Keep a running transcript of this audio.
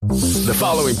The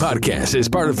following podcast is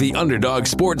part of the Underdog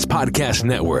Sports Podcast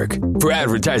Network. For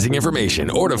advertising information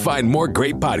or to find more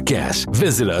great podcasts,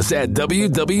 visit us at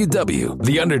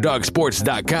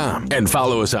www.theunderdogsports.com and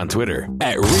follow us on Twitter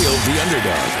at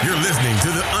 @RealTheUnderdog. You're listening to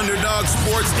the Underdog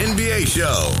Sports NBA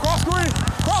Show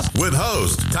with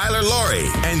hosts Tyler Laurie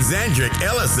and Zandrick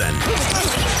Ellison.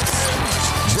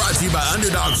 Brought to you by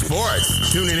Underdog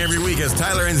Sports. Tune in every week as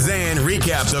Tyler and Zan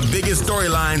recap the biggest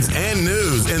storylines and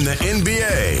news in the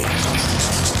NBA.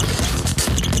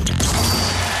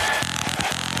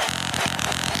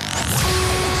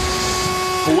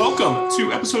 Welcome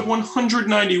to episode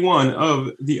 191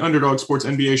 of the Underdog Sports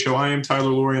NBA Show. I am Tyler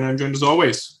Laurie, and I'm joined as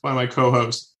always by my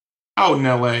co-host out in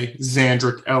LA,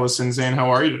 Zandrick Ellison. Zan, how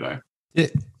are you today?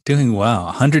 Doing well.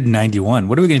 191.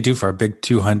 What are we going to do for our big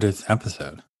 200th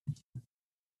episode?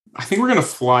 I think we're going to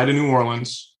fly to New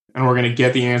Orleans, and we're going to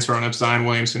get the answer on if Zion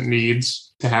Williamson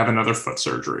needs to have another foot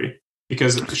surgery.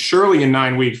 Because surely in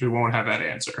 9 weeks, we won't have that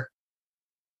answer.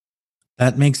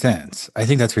 That makes sense. I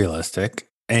think that's realistic.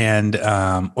 And,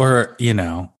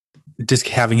 just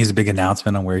having his big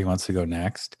announcement on where he wants to go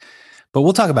next. But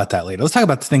we'll talk about that later. Let's talk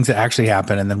about the things that actually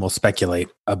happen, and then we'll speculate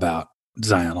about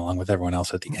Zion along with everyone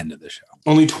else at the end of the show.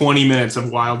 Only 20 minutes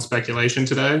of wild speculation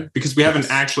today because we haven't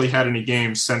actually had any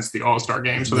games since the All-Star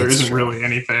game. So there isn't really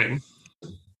anything,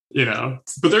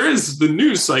 but there is, the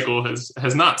news cycle has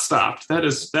not stopped. That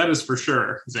is for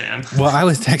sure, Zan. Well, I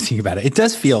was texting about it. It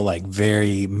does feel like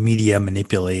very media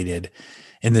manipulated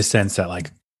in the sense that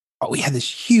we had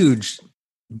this huge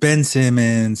Ben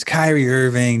Simmons, Kyrie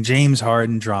Irving, James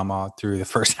Harden drama through the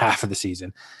first half of the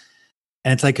season.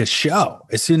 And it's like a show.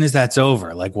 As soon as that's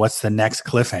over, what's the next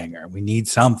cliffhanger? We need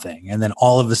something. And then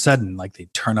all of a sudden, they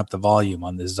turn up the volume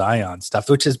on the Zion stuff,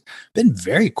 which has been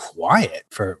very quiet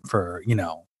for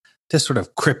just sort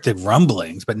of cryptic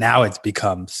rumblings, but now it's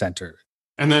become centered.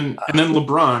 And then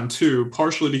LeBron too,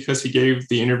 partially because he gave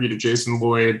the interview to Jason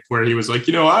Lloyd where he was like,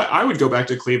 I would go back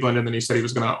to Cleveland. And then he said he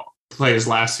was going to play his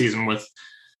last season with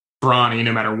Bronny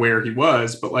no matter where he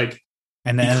was. But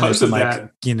and then there's some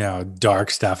dark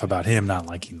stuff about him not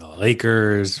liking the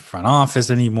Lakers front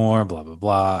office anymore, blah, blah,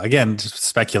 blah. Again, just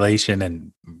speculation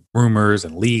and rumors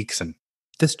and leaks and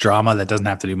this drama that doesn't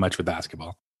have to do much with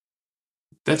basketball.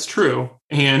 That's true.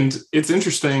 And it's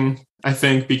interesting, I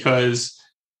think, because,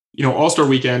 All-Star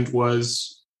Weekend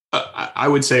was, I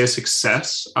would say, a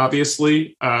success,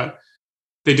 obviously.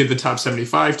 They did the top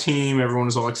 75 team. Everyone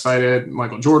was all excited.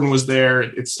 Michael Jordan was there.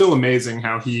 It's still amazing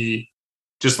how he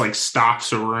just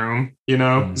stops a room,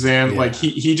 Zan, yeah.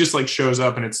 He just shows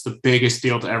up and it's the biggest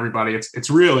deal to everybody.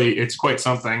 It's quite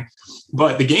something,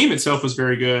 but the game itself was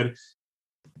very good.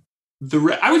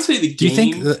 I would say the game. Do you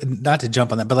think, not to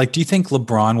jump on that, but do you think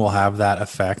LeBron will have that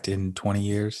effect in 20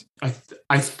 years?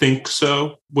 I think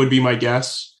so, would be my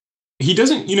guess. He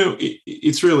doesn't,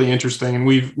 it's really interesting. And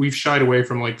we've shied away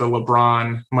from the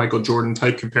LeBron, Michael Jordan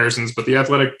type comparisons, but the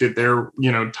Athletic did their,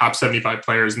 top 75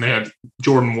 players and they had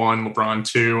Jordan 1, LeBron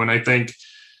 2. And I think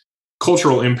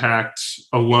cultural impact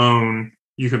alone,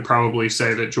 you could probably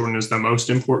say that Jordan is the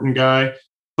most important guy,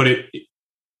 but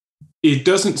it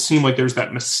doesn't seem like there's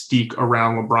that mystique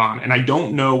around LeBron. And I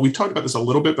don't know, we've talked about this a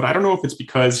little bit, but I don't know if it's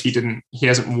because he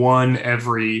hasn't won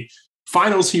every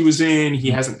finals he was in. He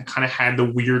hasn't kind of had the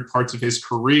weird parts of his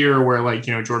career where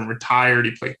Jordan retired,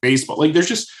 he played baseball. It's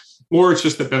just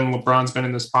that LeBron's been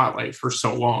in the spotlight for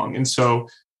so long. And so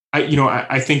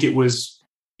I think it was,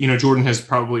 Jordan has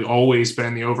probably always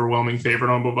been the overwhelming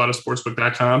favorite on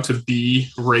BovadaSportsbook.com to be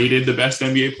rated the best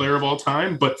NBA player of all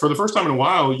time. But for the first time in a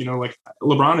while,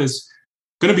 LeBron is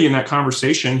going to be in that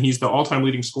conversation. He's the all-time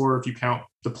leading scorer if you count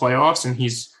the playoffs, and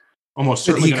he's almost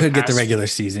certainly he could get the regular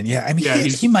season. Yeah. I mean,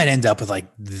 he might end up with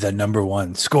the number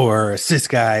one scorer, assist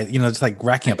guy, it's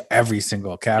racking up every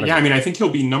single category. Yeah. I mean, I think he'll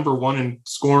be number one in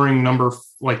scoring,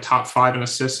 top 5 in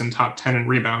assists and top 10 in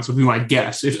rebounds would be my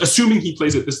guess. Assuming he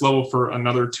plays at this level for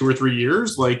another 2 or 3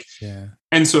 years,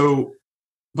 and so,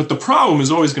 but the problem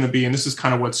is always going to be, and this is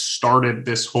kind of what started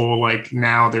this whole,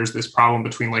 now there's this problem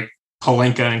between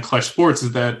Palenka and Clutch Sports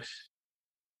is that,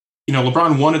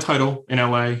 LeBron won a title in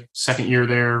LA, second year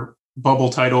there, bubble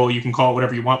title, you can call it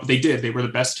whatever you want, but they did. They were the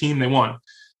best team, they won.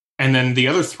 And then the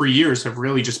other 3 years have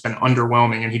really just been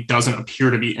underwhelming, and he doesn't appear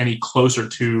to be any closer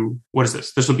to, what is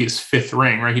this? This would be his 5th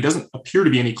ring, right? He doesn't appear to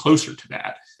be any closer to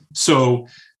that. So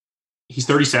he's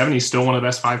 37. He's still one of the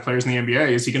best 5 players in the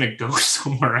NBA. Is he going to go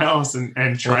somewhere else and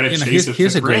try to chase a 5th ring?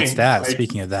 Here's a great stat.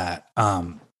 Speaking of that,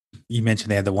 you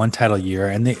mentioned they had the one title year,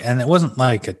 and it wasn't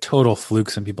a total fluke.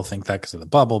 Some people think that because of the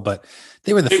bubble, but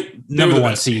they were the number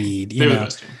one seed. They were the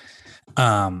best team.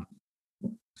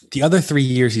 The other 3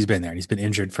 years he's been there, and he's been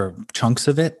injured for chunks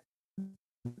of it.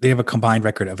 They have a combined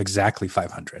record of exactly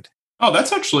 500. Oh,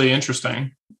 that's actually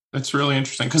interesting. That's really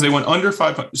interesting because they went under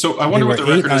 500. So I wonder what the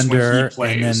record is when he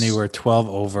plays. And then they were 12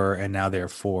 over, and now they're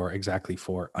exactly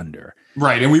 4 under.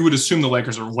 Right, and we would assume the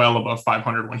Lakers are well above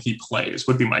 500 when he plays.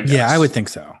 Would be my guess. Yeah, I would think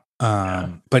so.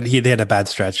 But they had a bad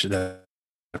stretch the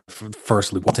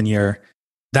first Luke Walton year.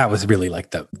 That was really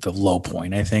like the low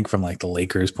point, I think, from like the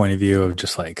Lakers' point of view of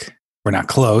just like we're not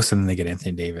close, and then they get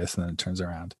Anthony Davis, and then it turns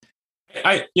around.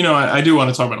 I do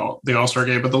want to talk about the All-Star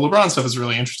game, but the LeBron stuff is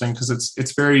really interesting because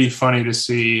it's very funny to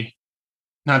see.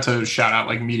 Not to shout out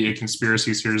like media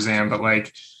conspiracies here, Zam, but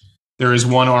like there is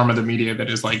one arm of the media that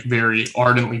is like very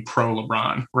ardently pro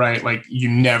LeBron, right? Like you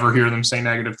never hear them say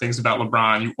negative things about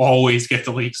LeBron. You always get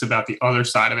the leaks about the other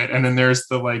side of it, and then there's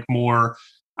the like more,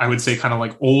 I would say, kind of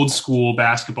like old school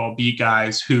basketball beat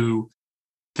guys who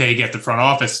they get the front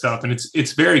office stuff. And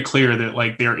it's very clear that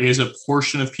like there is a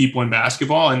portion of people in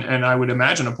basketball and I would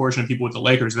imagine a portion of people with the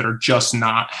Lakers that are just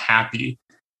not happy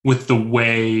with the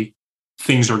way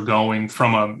things are going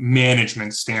from a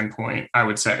management standpoint, I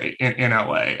would say in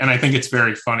LA. And I think it's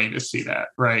very funny to see that,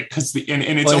 right? Because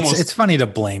it's funny to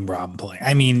blame Rob playing.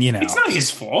 I mean, it's not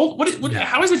his fault.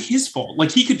 How is it his fault?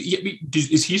 Like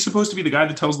is he supposed to be the guy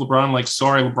that tells LeBron like,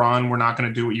 sorry, LeBron, we're not going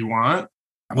to do what you want?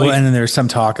 Well, and then there's some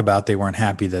talk about they weren't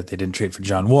happy that they didn't trade for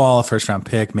John Wall, a first-round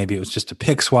pick. Maybe it was just a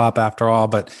pick swap after all.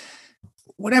 But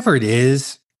whatever it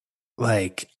is,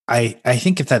 like I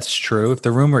think if that's true, if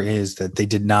the rumor is that they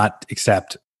did not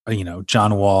accept,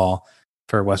 John Wall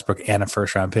for Westbrook and a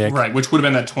first-round pick, right, which would have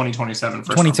been that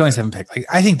 2027 pick. Like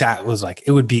I think that was like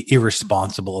it would be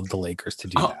irresponsible of the Lakers to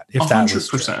do that. If 100%. That was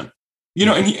true.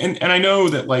 And I know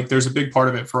that like there's a big part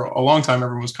of it for a long time.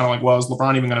 Everyone was kind of like, well, is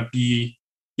LeBron even going to be?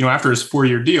 After his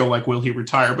 4-year deal, like, will he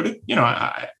retire? But,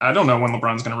 I don't know when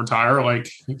LeBron's going to retire. Like,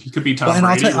 he could be Tom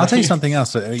Brady. And I'll tell you something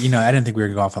else. I didn't think we were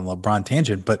going to go off on a LeBron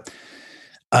tangent, but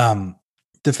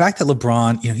the fact that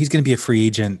LeBron, he's going to be a free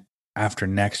agent after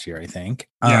next year, I think.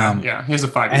 Yeah. He has a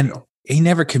 5-year deal. He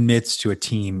never commits to a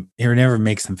team or never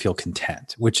makes them feel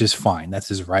content, which is fine. That's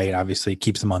his right. Obviously, it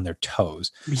keeps them on their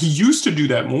toes. He used to do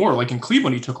that more. Like in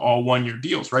Cleveland, he took all 1-year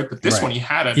deals, right? But this one, he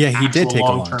had he did take a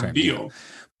long-term deal.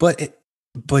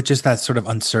 But just that sort of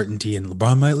uncertainty and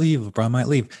LeBron might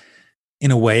leave.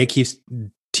 In a way, it keeps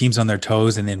teams on their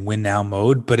toes and in win now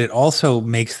mode, but it also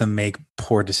makes them make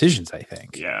poor decisions, I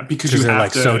think. Yeah, because they're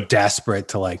like so desperate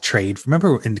to like trade.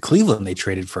 Remember in Cleveland, they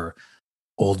traded for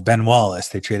old Ben Wallace,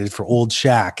 they traded for old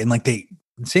Shaq. And like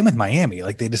same with Miami,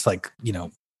 like they just like,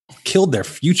 killed their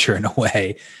future in a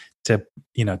way to,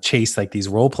 chase like these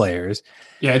role players.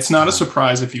 Yeah, it's not a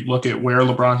surprise if you look at where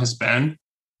LeBron has been.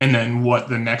 And then what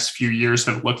the next few years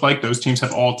have looked like, those teams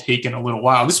have all taken a little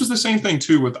while. This was the same thing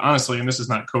too with, honestly, and this is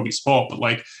not Kobe's fault, but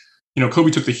like, Kobe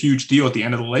took the huge deal at the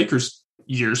end of the Lakers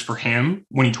years for him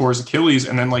when he tore his Achilles.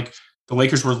 And then like the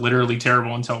Lakers were literally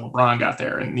terrible until LeBron got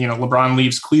there. And, LeBron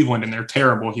leaves Cleveland and they're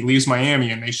terrible. He leaves Miami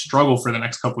and they struggle for the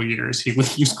next couple of years. He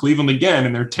leaves Cleveland again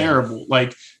and they're terrible.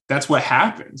 Like that's what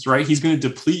happens, right? He's going to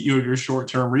deplete you of your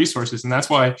short-term resources. And that's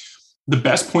why the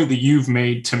best point that you've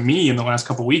made to me in the last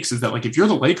couple of weeks is that like if you're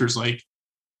the Lakers, like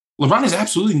LeBron is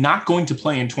absolutely not going to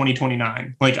play in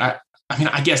 2029. Like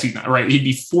I guess he's not, right? He'd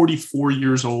be 44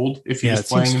 years old if he was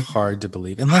playing. Seems hard to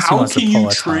believe unless he wants to pull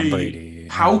a Tom Brady.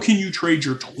 How can you trade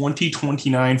your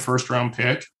 2029 first round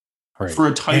pick for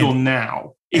a title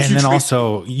now? And then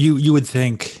also you would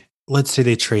think, let's say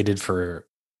they traded for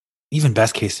even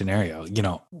best case scenario,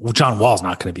 John Wall's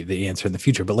not going to be the answer in the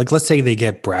future, but like, let's say they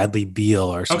get Bradley Beal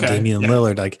or some Damian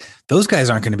Lillard, like those guys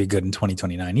aren't going to be good in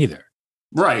 2029 either.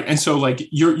 Right. And so like,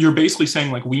 you're basically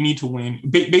saying like, we need to win.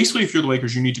 Basically, if you're the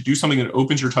Lakers, you need to do something that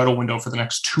opens your title window for the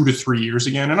next 2 to 3 years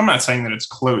again. And I'm not saying that it's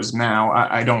closed now.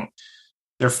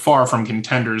 They're far from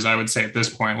contenders, I would say at this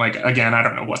point. Like, again, I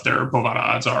don't know what their Bovada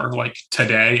odds are like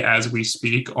today as we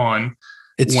speak on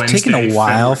It's Wednesday, taken a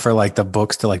while for like the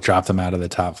books to like drop them out of the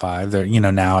top 5. They're,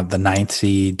 now at the 9th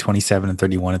seed, 27 and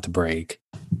 31 at the break.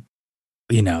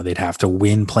 They'd have to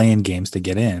win playing games to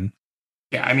get in.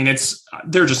 Yeah, I mean,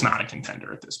 they're just not a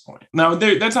contender at this point. Now,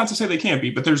 that's not to say they can't be,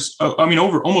 but there's,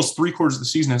 over almost 3/4 of the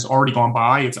season has already gone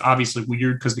by. It's obviously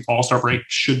weird because the All-Star break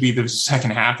should be the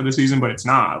second half of the season, but it's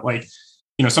not. Like,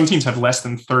 some teams have less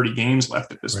than 30 games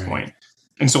left at this point.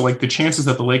 And so like the chances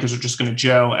that the Lakers are just going to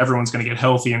gel, everyone's going to get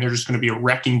healthy and they're just going to be a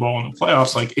wrecking ball in the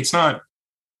playoffs. Like it's not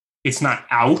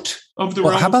out of the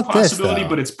realm of possibility,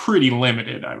 but it's pretty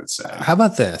limited, I would say. How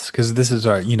about this? Because this is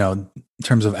our, in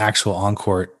terms of actual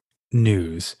on-court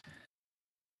news,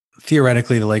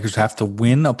 theoretically the Lakers have to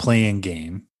win a play-in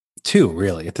game, 2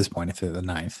 really at this point, if they're the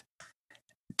 9th,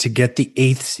 to get the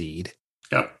 8th seed.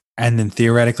 Yep. And then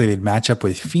theoretically they'd match up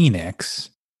with Phoenix.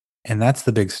 And that's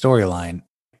the big storyline.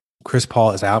 Chris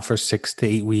Paul is out for 6 to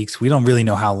 8 weeks. We don't really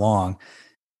know how long.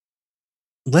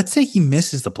 Let's say he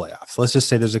misses the playoffs. Let's just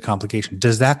say there's a complication.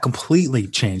 Does that completely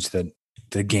change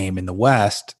the game in the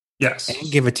West? Yes.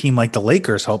 And give a team like the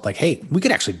Lakers hope, like, hey, we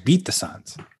could actually beat the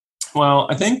Suns. Well,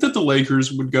 I think that the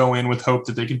Lakers would go in with hope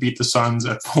that they could beat the Suns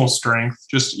at full strength.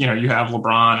 Just, you have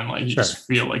LeBron and like you just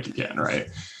feel like you can, right?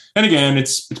 And again,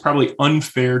 it's probably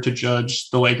unfair to judge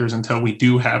the Lakers until we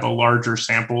do have a larger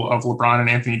sample of LeBron and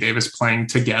Anthony Davis playing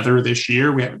together this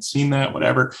year. We haven't seen that,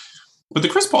 whatever. But the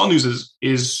Chris Paul news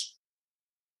is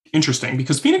interesting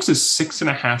because Phoenix is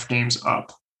 6.5 games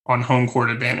up on home court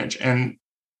advantage. And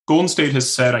Golden State has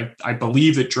said, I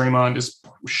believe that Draymond is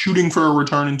shooting for a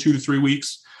return in 2 to 3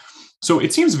 weeks. So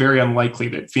it seems very unlikely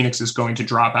that Phoenix is going to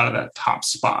drop out of that top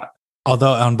spot.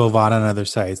 Although on Bovada and other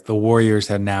sites, the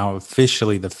Warriors are now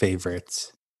officially the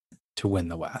favorites to win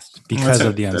the West because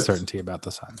of the uncertainty about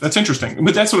the Suns. That's interesting.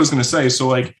 But that's what I was going to say. So,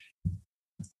 like,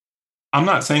 I'm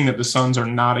not saying that the Suns are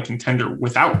not a contender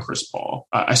without Chris Paul.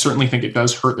 I certainly think it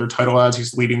does hurt their title odds.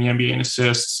 He's leading the NBA in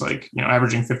assists,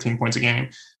 averaging 15 points a game.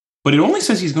 But it only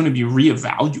says he's going to be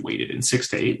reevaluated in 6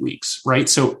 to 8 weeks, right?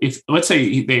 So if, let's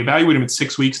say they evaluate him at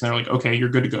 6 weeks and they're like, okay, you're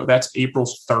good to go. That's April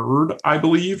 3rd, I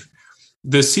believe.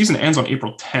 The season ends on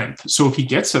April 10th. So if he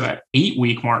gets to that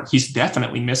 8-week mark, he's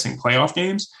definitely missing playoff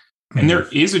games. And there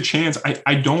is a chance.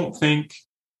 I don't think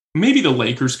maybe the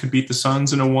Lakers could beat the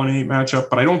Suns in a 1-8 matchup,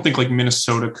 but I don't think like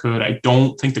Minnesota could. I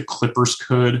don't think the Clippers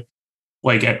could.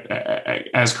 Like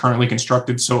as currently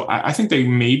constructed. So I think they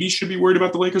maybe should be worried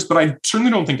about the Lakers, but I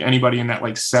certainly don't think anybody in that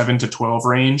like 7 to 12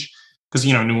 range, because,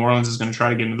 New Orleans is going to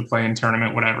try to get into the play-in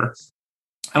tournament, whatever.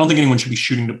 I don't think anyone should be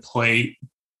shooting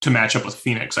to match up with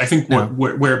Phoenix. I think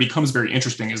where it becomes very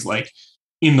interesting is like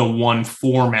in the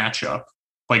 1-4 matchup,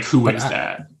 like who is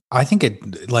that? I think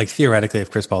it, like, theoretically, if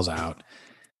Chris Paul's out,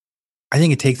 I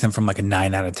think it takes them from like a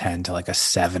 9 out of 10 to like a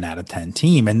 7 out of 10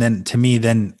 team. And then to me,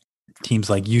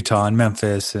 teams like Utah and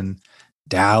Memphis and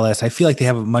Dallas, I feel like they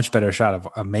have a much better shot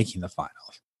of making the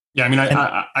finals. Yeah, I mean,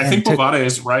 I think Bovada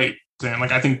is right, Dan.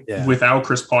 Like, I think without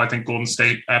Chris Paul, I think Golden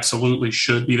State absolutely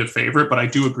should be the favorite. But I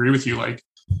do agree with you. Like,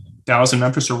 Dallas and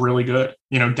Memphis are really good.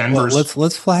 Denver's. Well,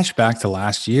 let's flash back to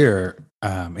last year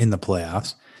in the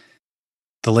playoffs.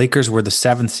 The Lakers were the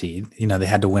 7th seed. They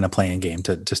had to win a play-in game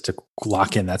to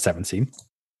lock in that 7th seed.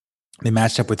 They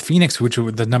matched up with Phoenix, which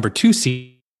were the number 2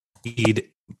 seed,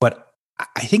 but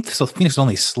I think Phoenix was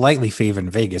only slightly favored in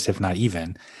Vegas, if not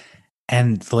even.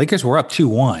 And the Lakers were up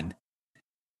 2-1.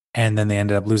 And then they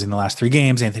ended up losing the last 3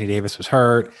 games. Anthony Davis was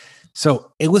hurt.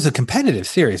 So it was a competitive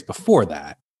series before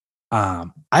that.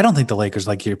 I don't think the Lakers,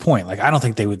 like your point, like I don't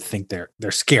think they would think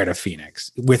they're scared of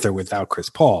Phoenix with or without Chris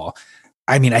Paul.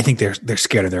 I mean, I think they're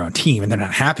scared of their own team and they're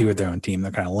not happy with their own team.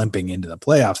 They're kind of limping into the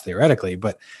playoffs theoretically.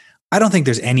 But I don't think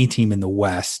there's any team in the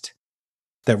West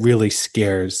that really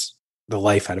scares the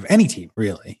life out of any team,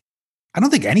 really. I don't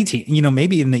think any team,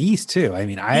 maybe in the East too. I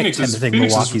mean, I tend to think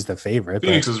Milwaukee's the favorite.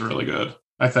 Phoenix is really good,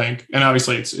 I think. And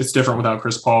obviously it's different without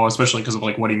Chris Paul, especially because of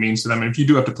like what he means to them. And if you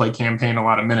do have to play campaign a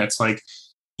lot of minutes, like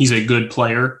he's a good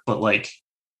player, but like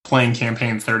playing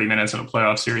campaign 30 minutes in a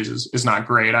playoff series is not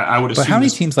great. I would assume. But how many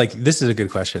teams, like, this is a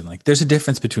good question. Like, there's a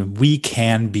difference between we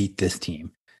can beat this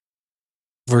team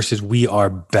versus we are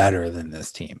better than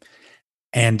this team.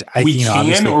 And we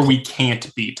can or we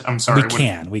can't beat. I'm sorry.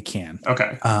 We can.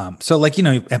 Okay. So like,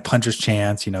 at puncher's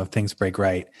chance, things break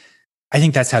right. I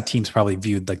think that's how teams probably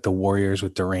viewed like the Warriors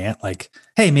with Durant. Like,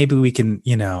 hey, maybe we can,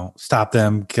 stop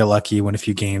them, get lucky, win a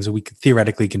few games, and we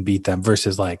theoretically can beat them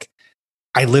versus like,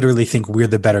 I literally think we're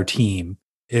the better team,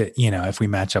 if we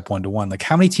match up 1-1. Like,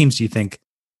 how many teams do you think,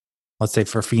 let's say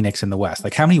for Phoenix in the West,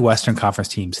 like how many Western Conference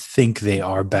teams think they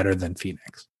are better than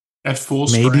Phoenix? At full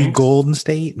strength? Maybe Golden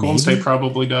State. Golden State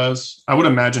probably does. I would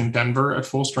imagine Denver at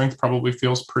full strength probably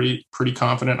feels pretty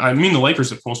confident. I mean, the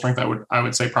Lakers at full strength, I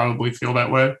would say probably feel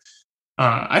that way.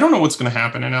 I don't know what's going to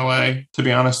happen in LA, to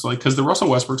be honest, like, because the Russell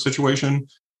Westbrook situation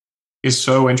is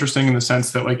so interesting in the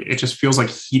sense that like it just feels like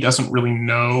he doesn't really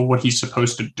know what he's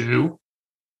supposed to do.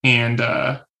 And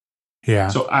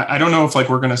so I don't know if like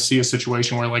we're going to see a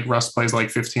situation where like Russ plays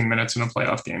like 15 minutes in a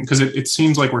playoff game, because it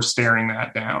seems like we're staring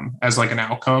that down as like an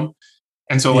outcome.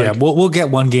 And so like, we'll get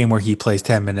one game where he plays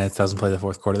 10 minutes, doesn't play the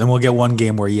fourth quarter. Then we'll get one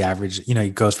game where he he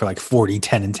goes for like 40,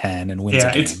 10 and 10 and wins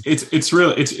a game.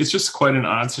 It's just quite an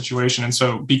odd situation. And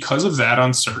so because of that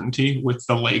uncertainty with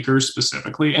the Lakers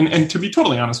specifically, and to be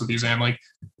totally honest with you, Zan, like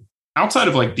outside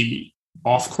of like the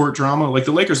off-court drama. Like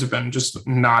the Lakers have been just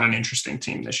not an interesting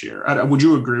team this year. Would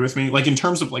you agree with me? Like in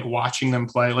terms of like watching them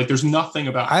play, like there's nothing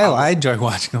about. I enjoy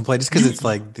watching them play just because it's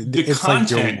like the it's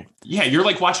content. Like you're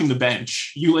like watching the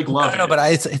bench. You like love it. No, but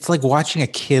it's like watching a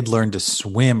kid learn to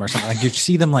swim or something. Like you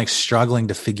see them like struggling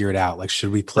to figure it out. Like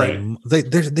should we play? Right.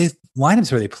 There's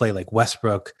lineups where they play like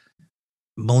Westbrook,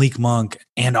 Malik Monk,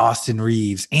 and Austin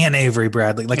Reeves and Avery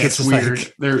Bradley. Like it's just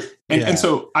weird. Like, and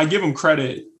so I give them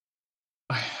credit.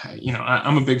 You know,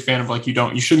 I'm a big fan of like,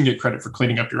 you shouldn't get credit for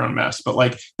cleaning up your own mess, but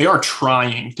like they are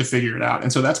trying to figure it out.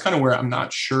 And so that's kind of where I'm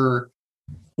not sure.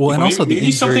 Well, and also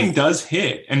maybe something does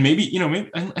hit, and maybe, you know,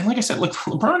 and like I said, like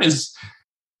LeBron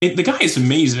the guy is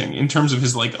amazing in terms of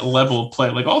his like level of play,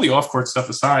 like all the off court stuff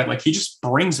aside, like he just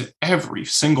brings it every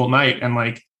single night. And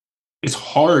like, it's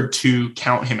hard to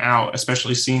count him out,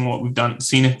 especially seeing what we've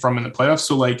seen him from in the playoffs.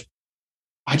 So like,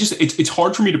 it's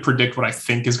hard for me to predict what I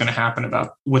think is going to happen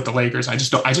with the Lakers. I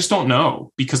just don't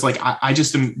know, because like I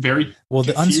just am very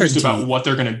confused about what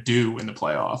they're going to do in the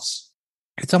playoffs.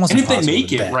 It's almost if they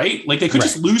make it right, like they could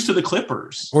just lose to the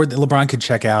Clippers, or LeBron could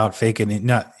check out, fake and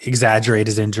not exaggerate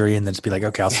his injury, and then just be like,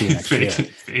 "Okay, I'll see you next year."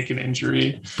 Fake an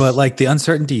injury, but like the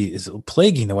uncertainty is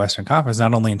plaguing the Western Conference,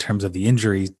 not only in terms of the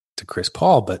injury to Chris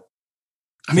Paul, but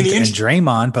and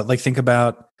Draymond. But like, think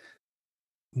about.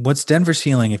 What's Denver's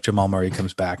ceiling if Jamal Murray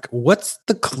comes back? What's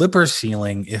the Clippers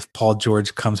ceiling if Paul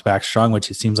George comes back strong, which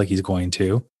it seems like he's going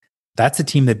to? That's a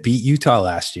team that beat Utah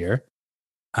last year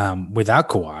without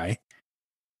Kawhi.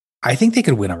 I think they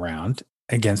could win a round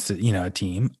against a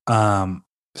team.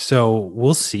 So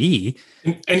we'll see.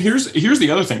 And here's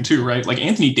the other thing too, right? Like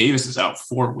Anthony Davis is out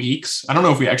 4 weeks. I don't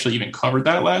know if we actually even covered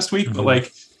that last week, but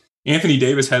like Anthony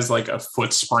Davis has like a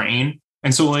foot sprain,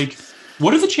 and so like,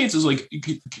 what are the chances? Like,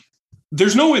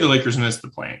 there's no way the Lakers miss the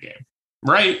play-in game,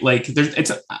 right? Like,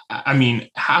 I mean,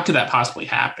 how could that possibly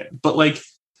happen? But like,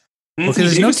 because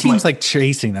there's no teams like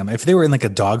chasing them. If they were in like a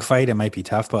dogfight, it might be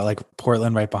tough. But like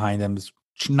Portland right behind them is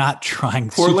not trying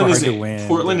super hard to win.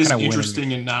 Portland is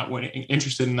interested in not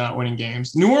winning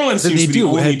games. New Orleans seems to be the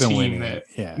only team that.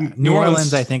 Yeah, New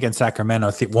Orleans, I think, and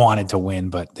Sacramento wanted to win,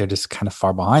 but they're just kind of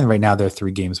far behind right now. They're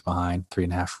 3 games behind,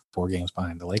 3.5, 4 games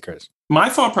behind the Lakers. My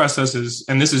thought process is,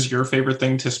 and this is your favorite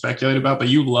thing to speculate about, but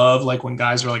you love like when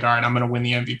guys are like, all right, I'm going to win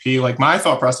the MVP. Like my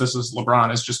thought process is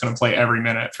LeBron is just going to play every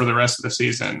minute for the rest of the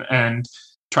season and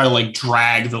try to like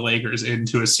drag the Lakers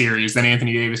into a series. Then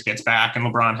Anthony Davis gets back and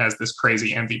LeBron has this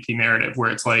crazy MVP narrative where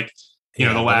it's like,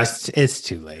 the last. It's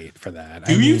too late for that.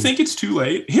 Do you think it's too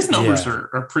late? His numbers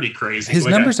are pretty crazy. His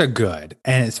numbers are good,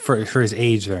 and it's for his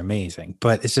age, they're amazing.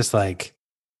 But it's just like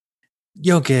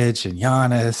Jokic and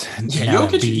Giannis. And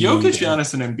Jokic,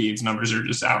 Giannis, and Embiid's numbers are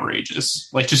just outrageous.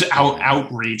 Like just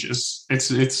outrageous.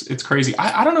 It's crazy.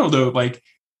 I don't know though. Like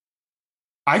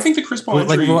I think the Chris Paul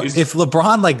injury is, if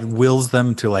LeBron like wills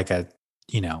them to like a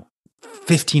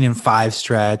 15-5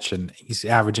 stretch, and he's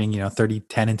averaging 30,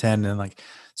 10 and 10, and like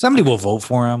somebody will vote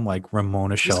for him, like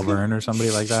Ramona Shelburne or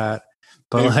somebody like that.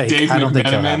 But like, Dave I don't think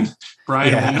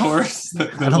Brian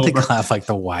Windhorst. I don't think he'll have like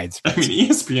the widespread. I mean,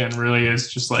 ESPN really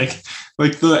is just like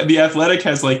the Athletic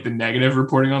has like the negative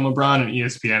reporting on LeBron, and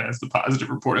ESPN has the positive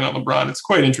reporting on LeBron. It's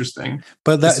quite interesting.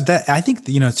 But that I think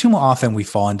too often we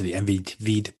fall into the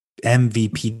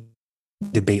MVP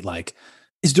debate. Like,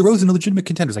 is DeRozan a legitimate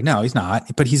contender? It's like, no, he's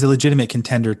not. But he's a legitimate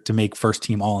contender to make first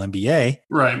team All NBA.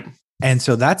 Right. And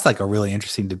so that's like a really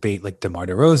interesting debate, like DeMar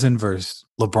DeRozan versus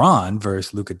LeBron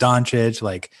versus Luka Doncic.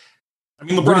 Like, I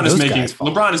mean, LeBron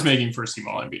is making first team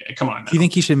All NBA. Come on. Do you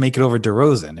think he should make it over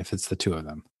DeRozan if it's the two of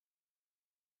them?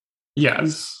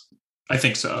 Yes, I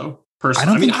think so. Personally,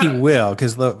 I don't think he will,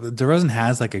 because DeRozan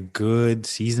has like a good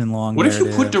season long. What if you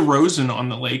put DeRozan on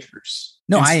the Lakers?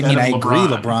 No, I agree.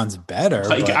 LeBron's better.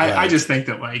 I just think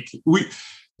that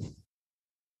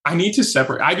I need to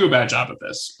separate. I do a bad job of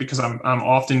this because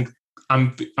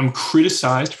I'm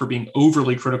criticized for being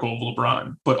overly critical of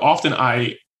LeBron, but often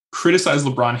I criticize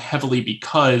LeBron heavily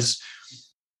because,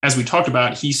 as we talked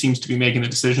about, he seems to be making the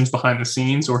decisions behind the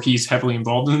scenes, or he's heavily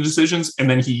involved in the decisions. And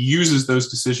then he uses those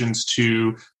decisions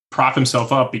to prop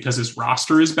himself up because his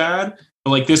roster is bad.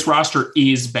 But like, this roster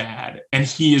is bad and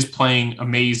he is playing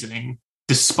amazing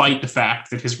despite the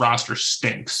fact that his roster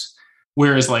stinks.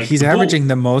 Whereas like he's averaging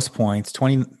the most points,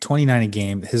 29 a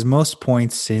game, his most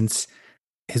points since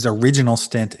his original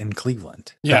stint in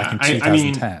Cleveland. Yeah, back in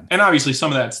 2010. I mean, and obviously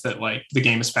some of that's that like the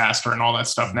game is faster and all that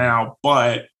stuff now,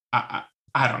 but I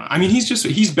don't know. I mean,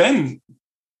 he's been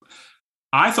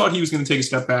I thought he was going to take a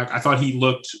step back. I thought he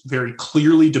looked very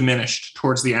clearly diminished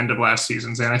towards the end of last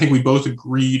season. And I think we both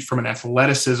agreed from an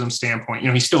athleticism standpoint,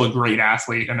 he's still a great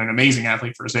athlete and an amazing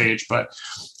athlete for his age. But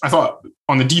I thought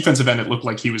on the defensive end, it looked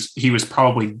like he was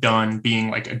probably done being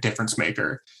like a difference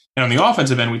maker. And on the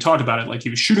offensive end, we talked about it, like he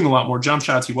was shooting a lot more jump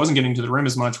shots. He wasn't getting to the rim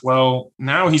as much. Well,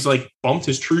 now he's like bumped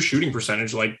his true shooting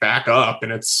percentage like back up.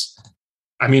 And it's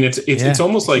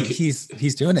almost like he's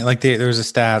doing it. Like there was a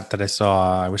stat that I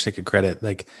saw, I wish I could credit,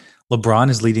 like LeBron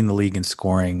is leading the league in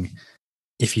scoring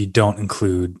if you don't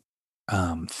include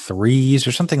threes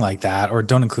or something like that, or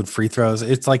don't include free throws.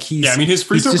 It's like his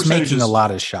free throw just percentage making is a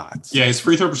lot of shots. Yeah, his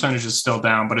free throw percentage is still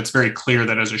down, but it's very clear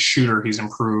that as a shooter, he's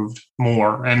improved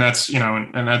more. And that's,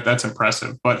 that's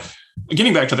impressive. But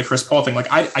getting back to the Chris Paul thing, like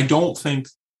I don't think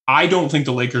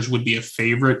the Lakers would be a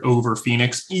favorite over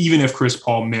Phoenix, even if Chris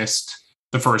Paul missed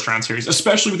the first round series,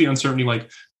 especially with the uncertainty.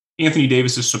 Like Anthony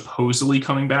Davis is supposedly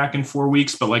coming back in 4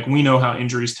 weeks, but like we know how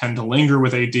injuries tend to linger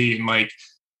with AD, and like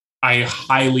I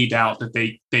highly doubt that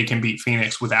they can beat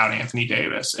Phoenix without Anthony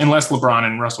Davis, unless LeBron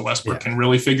and Russell Westbrook can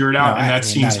really figure it out. And that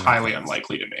seems highly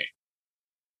unlikely to me.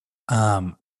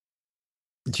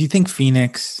 Do you think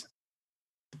Phoenix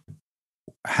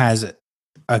has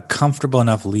a comfortable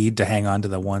enough lead to hang on to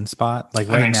the one spot? Like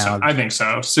right now, I think so.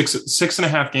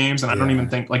 6.5 games. And I don't even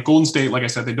think, like Golden State, like I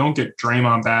said, they don't get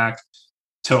Draymond back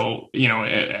till,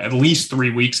 at least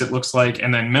 3 weeks, it looks like.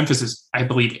 And then Memphis is, I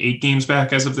believe, 8 games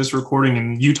back as of this recording,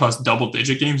 and Utah's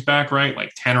double-digit games back, right?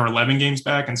 Like 10 or 11 games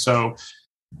back. And so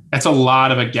that's a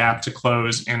lot of a gap to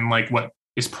close in like what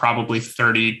is probably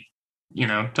 30,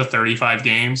 to 35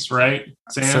 games, right,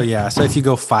 Sam? So if you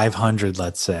go 500,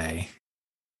 let's say,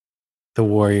 the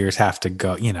Warriors have to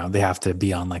go, they have to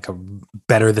be on like a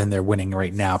better than they're winning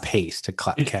right now pace to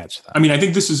catch them. I mean, I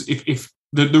think this is, if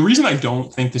the reason I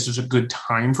don't think this is a good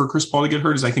time for Chris Paul to get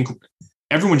hurt is I think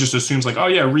everyone just assumes like, oh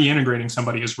yeah, reintegrating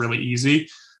somebody is really easy.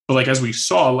 But like, as we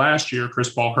saw last year, Chris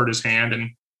Paul hurt his hand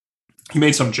and he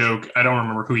made some joke. I don't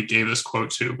remember who he gave this quote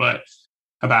to, but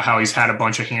about how he's had a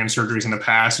bunch of hand surgeries in the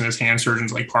past and his hand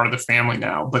surgeon's like part of the family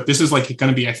now. But this is like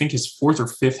going to be, I think, his 4th or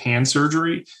 5th hand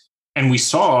surgery. And we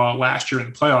saw last year in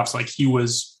the playoffs, like he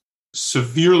was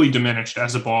severely diminished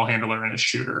as a ball handler and a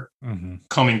shooter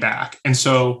coming back. And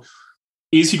so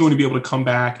is he going to be able to come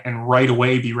back and right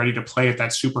away be ready to play at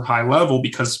that super high level?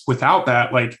 Because without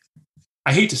that, like,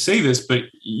 I hate to say this, but,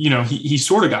 he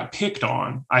sort of got picked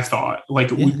on, I thought.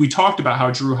 Like we talked about how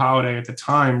Drew Holiday at the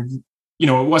time, it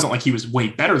wasn't like he was way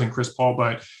better than Chris Paul,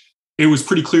 but it was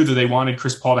pretty clear that they wanted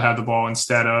Chris Paul to have the ball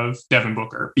instead of Devin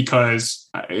Booker because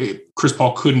Chris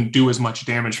Paul couldn't do as much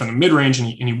damage from the mid-range and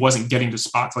he wasn't getting to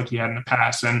spots like he had in the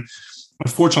past. And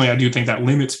unfortunately, I do think that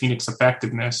limits Phoenix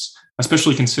effectiveness,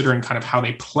 especially considering kind of how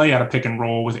they play out of pick and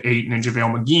roll with Ayton and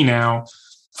JaVale McGee now.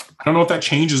 I don't know if that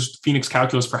changes Phoenix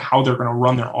calculus for how they're going to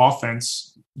run their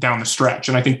offense down the stretch.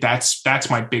 And I think that's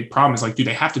my big problem is like, do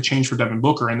they have to change for Devin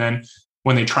Booker? And then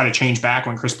when they try to change back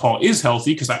when Chris Paul is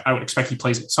healthy, because I would expect he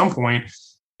plays at some point,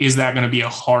 is that going to be a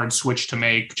hard switch to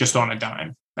make just on a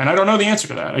dime? And I don't know the answer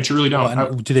to that. I truly don't.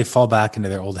 Well, do they fall back into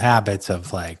their old habits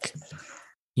of like,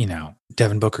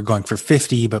 Devin Booker going for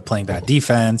 50, but playing bad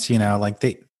defense, like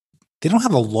they don't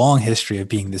have a long history of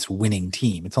being this winning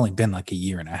team. It's only been like a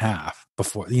year and a half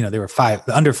before, they were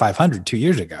under 500 2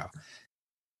 years ago.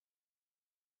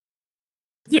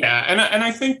 Yeah. And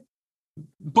I think,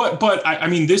 but I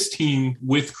mean, this team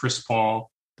with Chris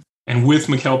Paul and with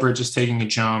Mikal Bridges taking a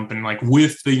jump and like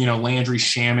with the, Landry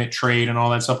Shamet trade and all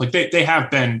that stuff, like they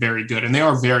have been very good and they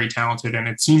are very talented. And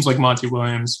it seems like Monty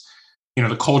Williams,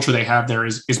 the culture they have there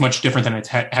is much different than it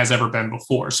has ever been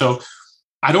before. So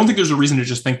I don't think there's a reason to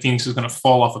just think Phoenix is going to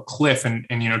fall off a cliff and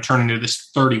turn into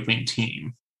this 30-win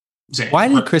team. Why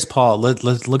did Chris Paul,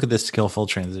 let's look at this skillful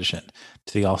transition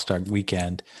to the All-Star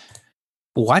weekend.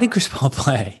 Why did Chris Paul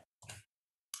play?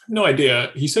 No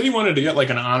idea. He said he wanted to get like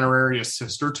an honorary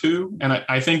assist or two. And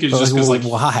I think it's just because like,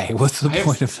 why? What's the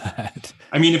point of that?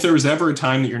 I mean, if there was ever a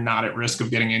time that you're not at risk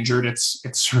of getting injured, it's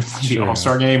certainly the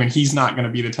All-Star game. And he's not going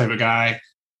to be the type of guy,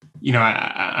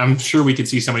 I'm sure we could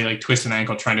see somebody like twist an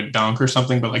ankle trying to dunk or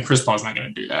something, but like Chris Paul's not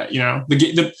going to do that.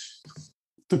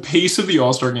 The pace of the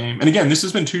All-Star game. And again, this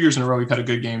has been 2 years in a row. We've had a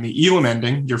good game. The Elam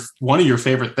ending, one of your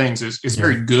favorite things is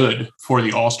very good for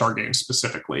the All-Star game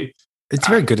specifically. It's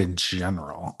very good in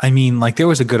general. I mean, like there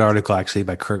was a good article actually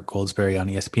by Kurt Goldsberry on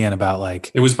ESPN about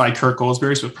like... It was by Kurt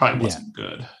Goldsberry, so it probably wasn't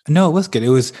good. No, it was good. It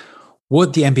was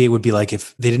what the NBA would be like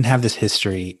if they didn't have this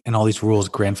history and all these rules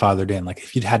grandfathered in. Like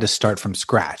if you'd had to start from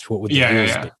scratch, what would the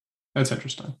rules be? That's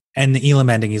interesting. And the Elam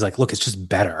ending, he's like, look, it's just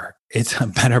better. It's a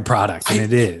better product, and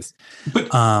it is. But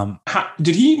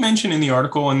did he mention in the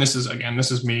article, and this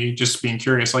is me just being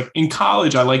curious, like in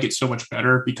college, I like it so much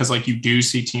better because like you do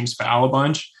see teams foul a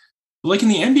bunch. Like in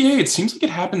the NBA, it seems like it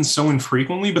happens so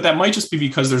infrequently, but that might just be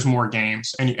because there's more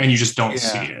games and you just don't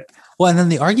see it. Well, and then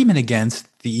the argument against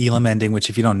the Elam ending, which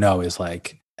if you don't know is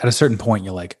like, at a certain point,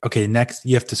 you're like, okay, next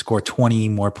you have to score 20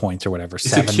 more points or whatever,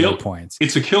 7 more points.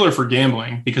 It's a killer for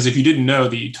gambling because if you didn't know,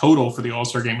 the total for the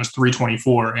All-Star game was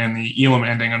 324 and the Elam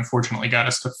ending unfortunately got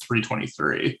us to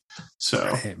 323.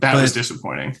 So that was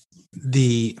disappointing.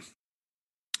 The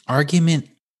argument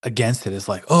against it is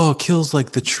like, oh, it kills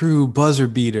like the true buzzer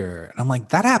beater. And I'm like,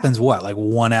 that happens what? Like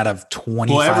 1 out of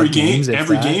 25 every games?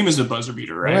 Every game is a buzzer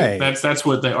beater, right? That's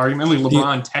what the argument. Like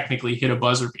LeBron technically hit a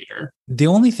buzzer beater. The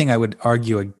only thing I would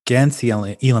argue against the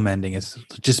Elam ending is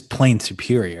just plain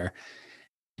superior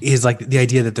is like the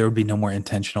idea that there would be no more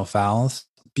intentional fouls,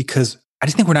 because I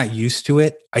just think we're not used to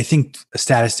it. I think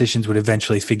statisticians would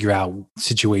eventually figure out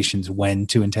situations when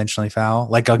to intentionally foul.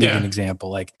 Like I'll give you an example.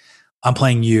 Like I'm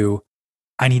playing you.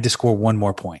 I need to score 1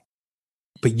 more point,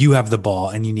 but you have the ball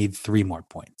and you need 3 more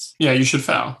points. Yeah, you should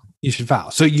foul.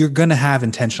 So you're going to have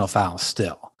intentional fouls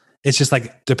still. It's just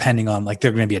like depending on like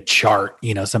there's going to be a chart,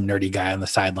 some nerdy guy on the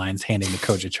sidelines handing the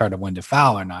coach a chart of when to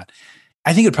foul or not.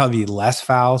 I think it'd probably be less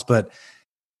fouls, but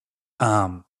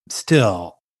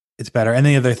still it's better. And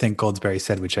the other thing Goldsberry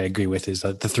said, which I agree with, is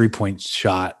that the 3-point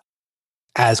shot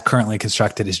as currently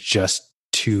constructed is just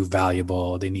too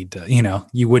valuable. They need to,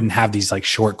 you wouldn't have these like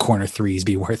short corner threes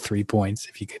be worth 3 points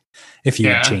if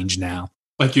you change now.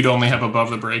 Like you'd only have above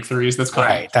the break threes. That's correct.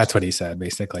 Right. That's what he said,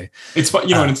 basically. It's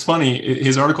and it's funny.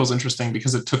 His article is interesting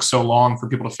because it took so long for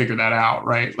people to figure that out,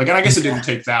 right? Like, and I guess it didn't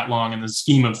take that long in the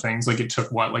scheme of things. Like it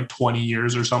took like 20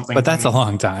 years or something. But that's a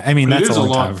long time. I mean, that's a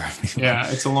long time.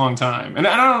 Yeah, it's a long time. And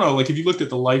I don't know, like if you looked at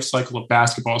the life cycle of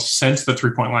basketball since the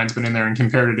 3-point line's been in there and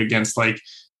compared it against like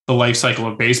the life cycle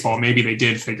of baseball, maybe they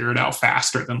did figure it out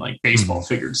faster than like baseball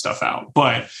figured stuff out.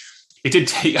 But it did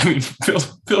take, I mean,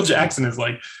 Phil Jackson is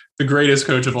like the greatest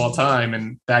coach of all time.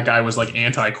 And that guy was like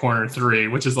anti-corner 3,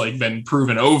 which has like been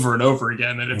proven over and over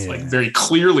again that it's like very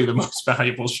clearly the most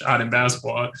valuable shot in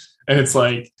basketball. And it's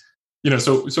like,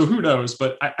 so who knows?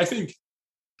 But I think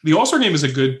the All-Star game is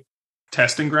a good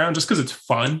testing ground just because it's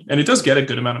fun and it does get a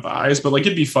good amount of eyes, but like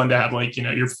it'd be fun to have like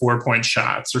your 4-point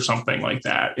shots or something like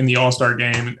that in the All-Star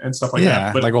game and stuff like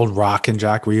that. But like old Rock and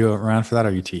Jack, were you around for that, or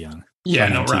are you too young?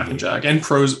 Rock and Jack and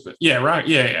pros. Rock.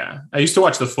 I used to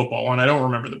watch the football one. I don't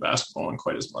remember the basketball one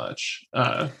quite as much.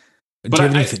 Do you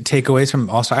have any takeaways from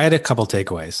All-Star? I had a couple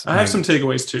takeaways. I have some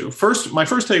takeaways too. My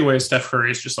first takeaway is Steph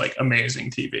Curry is just like amazing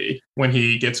TV when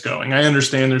he gets going. I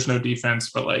understand there's no defense,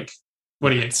 but like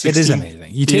what he had 16, it is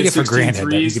amazing. You take it for granted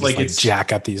threes, that you can just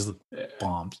jack up these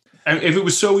bombs. And if it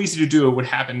was so easy to do, it would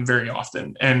happen very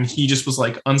often. And he just was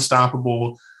like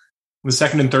unstoppable. The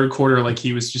second and third quarter, like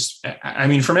he was just, I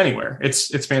mean, from anywhere.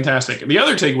 It's fantastic. The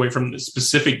other takeaway from the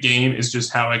specific game is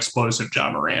just how explosive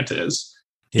Ja Morant is.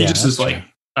 He just is like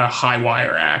a high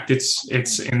wire act.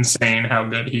 It's insane how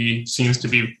good he seems to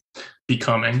be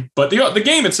becoming. But the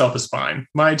game itself is fine.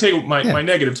 My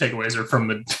negative takeaways are from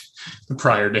the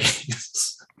prior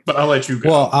days. But I'll let you go.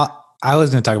 Well, I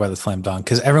was going to talk about the slam dunk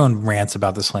because everyone rants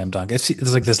about the slam dunk. It's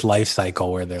like this life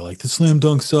cycle where they're like, the slam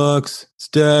dunk sucks. It's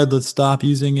dead. Let's stop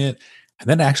using it. And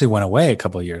then it actually went away a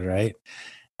couple of years, right?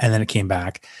 And then it came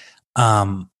back.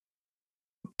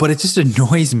 But it just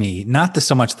annoys me, not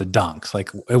so much the dunks.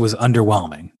 Like it was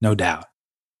underwhelming, no doubt.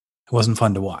 It wasn't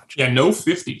fun to watch. Yeah, no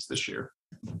 50s this year.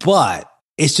 But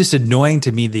it's just annoying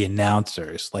to me, the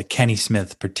announcers, like Kenny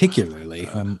Smith particularly,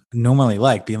 who I'm normally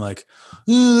like, being like,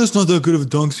 that's not that good of a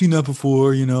dunk. Seen that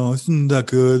before, it's not that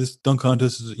good. This dunk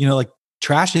contest is, like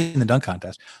trashing the dunk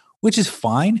contest, which is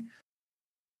fine.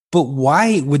 But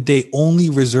why would they only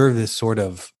reserve this sort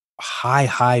of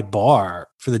high bar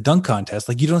for the dunk contest?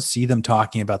 Like you don't see them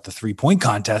talking about the 3-point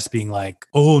contest being like,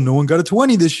 oh, no one got a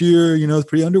 20 this year. It's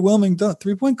pretty underwhelming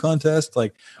 3-point contest.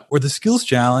 Like, or the skills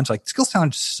challenge. Like skills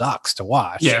challenge sucks to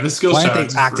watch. Yeah, the skills challenge. Why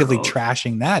aren't they actively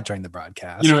trashing that during the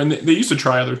broadcast? And they used to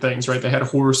try other things, right? They had a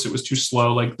horse. It was too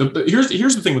slow. Like here's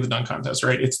the thing with the dunk contest,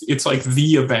 right? It's like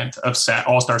the event of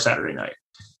All-Star Saturday night.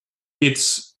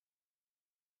 It's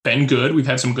been good. We've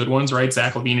had some good ones, right?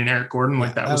 Zach LaVine and Eric Gordon.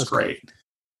 Like that was great.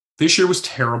 This year was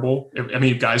terrible. I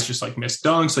mean, guys just like missed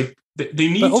dunks. Like they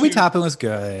need. But Obi Toppin was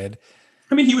good.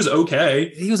 I mean, he was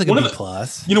okay. He was like a B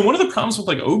plus. One of the problems with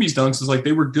like Obi's dunks is like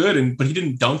they were good, but he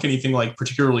didn't dunk anything like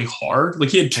particularly hard. Like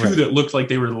he had 2 that looked like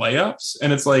they were layups,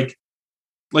 and it's like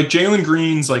like Jalen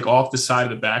Green's like off the side of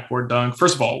the backboard dunk.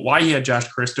 First of all, why he had Josh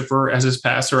Christopher as his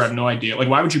passer, I have no idea. Like,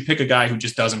 why would you pick a guy who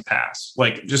just doesn't pass?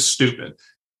 Like, just stupid.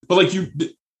 But like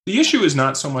the issue is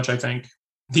not so much, I think,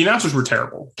 the announcers were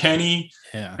terrible. Kenny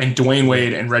and Dwayne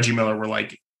Wade and Reggie Miller were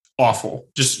like awful,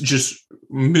 just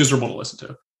miserable to listen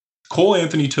to. Cole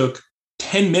Anthony took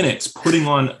 10 minutes putting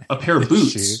on a pair of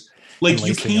boots. Like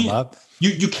you can't.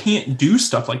 You can't do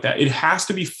stuff like that. It has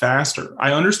to be faster.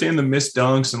 I understand the missed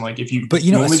dunks and like if you, but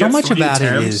you know, so much about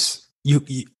it is you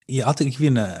I'll give you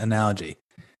an analogy.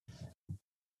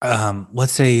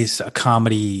 Let's say it's a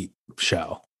comedy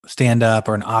show, stand up,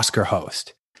 or an Oscar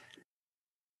host.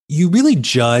 You really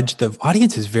judge the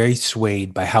audience is very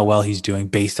swayed by how well he's doing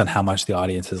based on how much the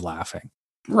audience is laughing.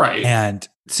 Right. And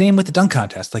same with the dunk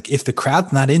contest. Like if the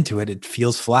crowd's not into it, it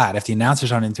feels flat. If the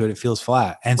announcers aren't into it, it feels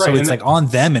flat. And so it's like on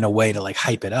them in a way to like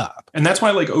hype it up. And that's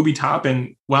why like Obi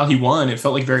Toppin, while he won, it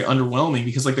felt like very underwhelming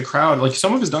because like the crowd, like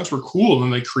some of his dunks were cool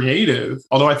and like creative.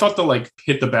 Although I thought the like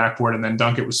hit the backboard and then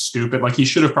dunk it was stupid. Like he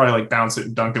should have probably like bounced it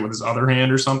and dunked it with his other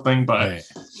hand or something. But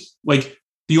like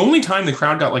the only time the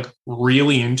crowd got like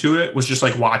really into it was just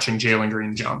like watching Jalen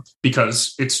Green jump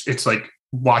because it's like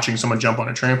watching someone jump on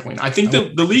a trampoline. I think the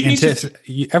league needs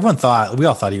we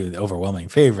all thought he was the overwhelming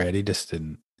favorite. He just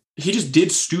didn't. He just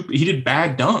did stupid. He did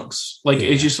bad dunks. Like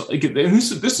it's just like, and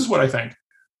this is what I think.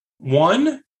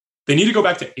 One, they need to go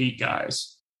back to 8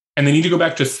 guys and they need to go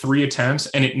back to 3 attempts.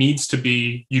 And it needs to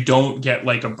be, you don't get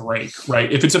like a break, right?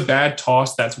 If it's a bad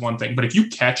toss, that's one thing. But if you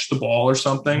catch the ball or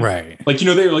something, right? Like, you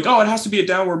know, they're like, oh, it has to be a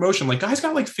downward motion. Like guys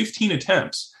got like 15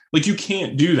 attempts. Like you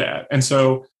can't do that. And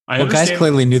so guys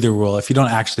clearly knew the rule. If you don't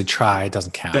actually try, it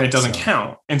doesn't count. Then it doesn't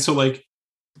count. And so like,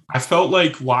 I felt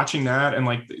like watching that and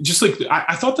like, just like,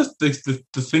 I thought that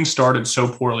the thing started so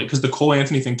poorly because the Cole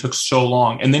Anthony thing took so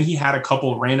long. And then he had a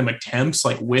couple of random attempts,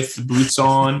 like with the boots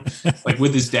on, like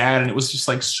with his dad. And it was just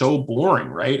like so boring.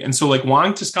 Right. And so like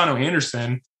Juan Toscano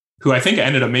Anderson, who I think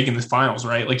ended up making the finals,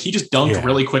 right? Like he just dunked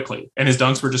really quickly and his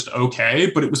dunks were just okay,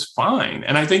 but it was fine.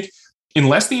 And I think,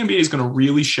 unless the NBA is going to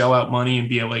really shell out money and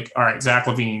be like, all right, Zach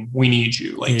LaVine, we need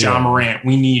you. Like John Morant,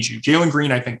 we need you. Jalen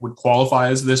Green, I think, would qualify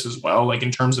as this as well, like in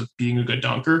terms of being a good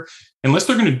dunker. Unless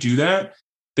they're going to do that,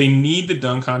 they need the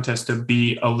dunk contest to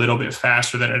be a little bit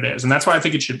faster than it is. And that's why I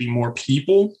think it should be more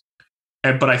people,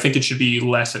 but I think it should be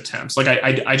less attempts. Like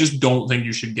I just don't think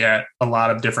you should get a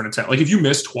lot of different attempts. Like if you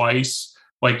miss twice,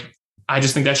 like I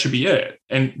just think that should be it.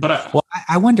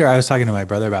 I wonder, I was talking to my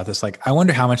brother about this. Like, I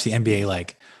wonder how much the NBA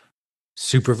like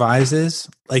supervises.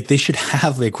 Like they should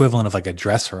have the equivalent of like a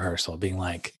dress rehearsal being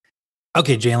like,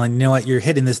 okay, Jalen, you know what? You're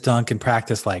hitting this dunk in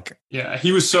practice. Like,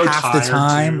 he was so half tired the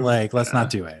time. too. Like, let's not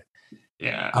do it.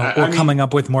 Yeah. Or coming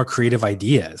up with more creative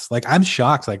ideas. Like I'm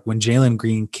shocked. Like when Jalen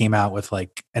Green came out with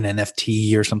like an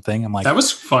NFT or something, I'm like, that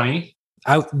was funny.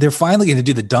 They're finally going to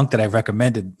do the dunk that I've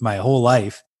recommended my whole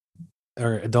life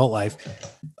or adult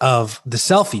life of the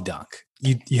selfie dunk.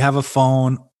 You have a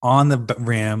phone on the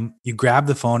rim, you grab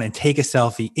the phone and take a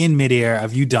selfie in midair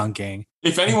of you dunking.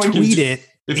 If anyone tweet it,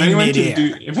 if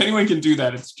anyone can do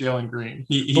that, it's Jalen Green.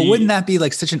 But wouldn't that be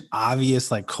like such an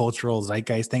obvious like cultural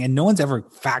zeitgeist thing? And no one's ever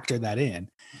factored that in.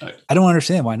 I don't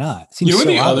understand why not. It seems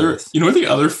obvious. You know what the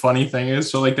other funny thing is?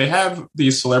 So like they have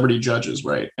these celebrity judges,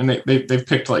 right? And they've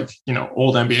picked like, you know,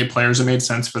 old NBA players. It made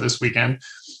sense for this weekend.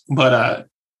 But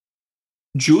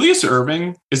Julius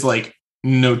Erving is like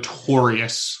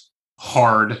notorious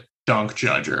hard dunk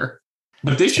judger.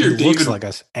 But this year, David looks like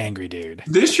an angry dude.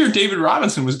 This year, David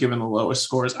Robinson was given the lowest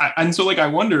scores. And so like, I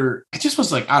wonder, it just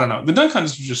was like, I don't know. The dunk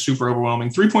contest was just super overwhelming.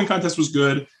 3-point contest was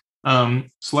good.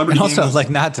 Celebrity. And also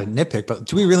like not to nitpick, but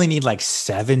do we really need like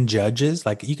 7 judges?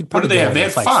 Like you could probably they had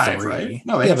like 5, 3. Right?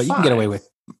 No, but 5. You can get away with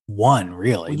 1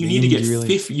 really. Well, you need to get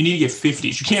 50. You need to get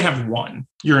 50s. You can't have 1.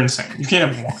 You're insane. You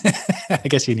can't have 1. I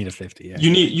guess you need a 50. Yeah.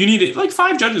 You need it. Like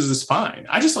 5 judges is fine.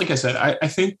 I just, like I said, I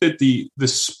think that the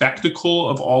spectacle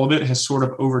of all of it has sort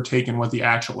of overtaken what the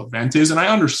actual event is. And I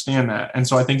understand that. And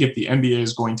so I think if the NBA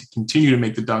is going to continue to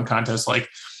make the dunk contest like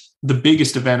the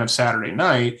biggest event of Saturday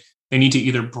night, they need to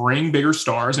either bring bigger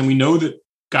stars, and we know that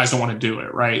guys don't want to do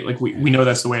it, right? Like we know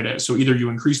that's the way it is. So either you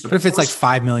increase the. But if it's like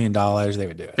 $5 million, they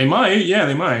would do it. They might,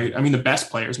 they might. I mean, the best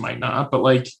players might not, but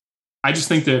like, I just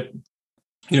think that,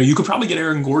 you know, you could probably get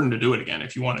Aaron Gordon to do it again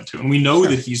if you wanted to, and we know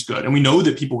that he's good, and we know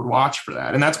that people would watch for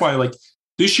that, and that's why like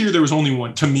this year there was only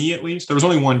one, to me at least, there was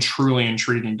only one truly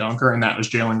intriguing dunker, and that was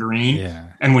Jalen Green. Yeah.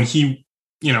 And when he,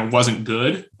 you know, wasn't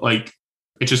good, like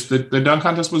it just the dunk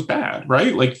contest was bad,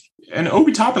 right? Like. And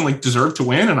Obi Toppin like deserved to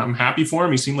win, and I'm happy for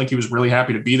him. He seemed like he was really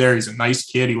happy to be there. He's a nice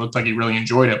kid. He looked like he really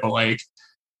enjoyed it. But like,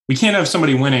 we can't have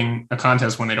somebody winning a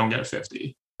contest when they don't get a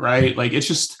 50, right? Like, it's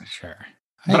just sure.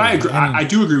 But I agree. I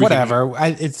do agree with whatever.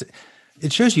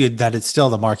 It shows you that it's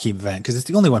still the marquee event because it's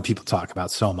the only one people talk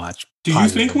about so much. Do you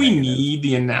think we need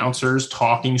the announcers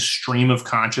talking stream of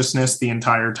consciousness the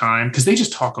entire time? Because they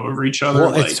just talk over each other.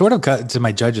 Well, it's sort of cut to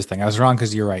my judges thing. I was wrong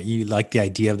because you're right. You like the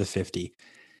idea of the 50.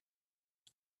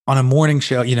 On a morning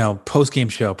show, post-game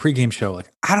show, pre-game show, like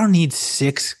I don't need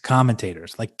 6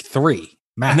 commentators, like 3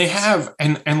 max. And they have,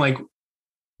 and like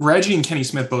Reggie and Kenny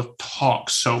Smith both talk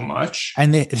so much.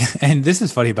 And this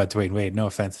is funny about Dwayne Wade. No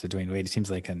offense to Dwayne Wade. He seems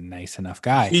like a nice enough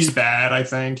guy. He's bad, I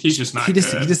think. He's just not good. He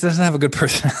just doesn't have a good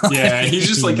personality. Yeah, he's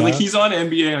just like he's on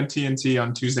NBA on TNT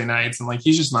on Tuesday nights, and like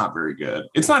he's just not very good.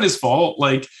 It's not his fault.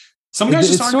 Like some guys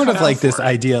just aren't sort of like this it.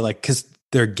 idea, like because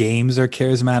their games are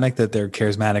charismatic, that they're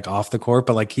charismatic off the court,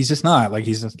 but like he's just not. Like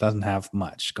he just doesn't have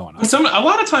much going on. A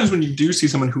lot of times when you do see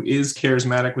someone who is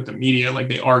charismatic with the media, like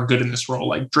they are good in this role.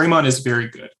 Like Draymond is very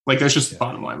good. Like that's just the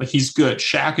bottom line. Like he's good.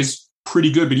 Shaq is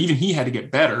pretty good, but even he had to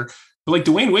get better. But like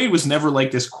Dwayne Wade was never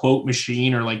like this quote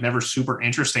machine or like never super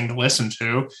interesting to listen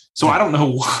to. So I don't know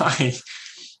why.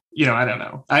 I don't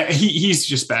know. He's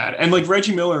just bad. And like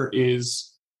Reggie Miller is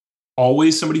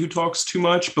always somebody who talks too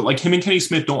much, but like him and Kenny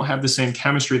Smith don't have the same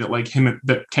chemistry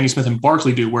that Kenny Smith and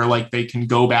Barkley do, where like they can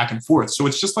go back and forth. So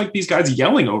it's just like these guys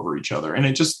yelling over each other, and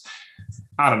it just,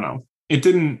 I don't know.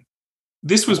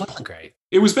 This wasn't great.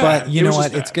 It was bad. But you know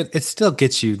what? It's good. It still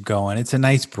gets you going. It's a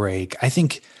nice break. I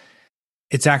think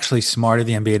it's actually smart of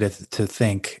the NBA to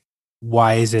think,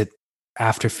 why is it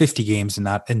after 50 games and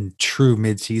not in true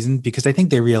midseason? Because I think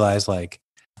they realize like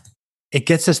it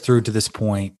gets us through to this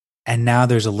point. And now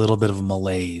there's a little bit of a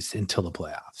malaise until the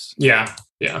playoffs. Yeah.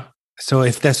 Yeah. So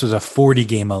if this was a 40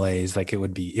 game malaise, like it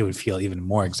would feel even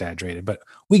more exaggerated, but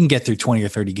we can get through 20 or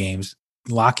 30 games,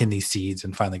 lock in these seeds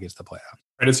and finally get to the playoff.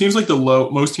 Right. It seems like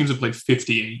most teams have played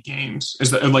 58 games.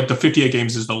 The 58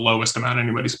 games is the lowest amount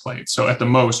anybody's played. So at the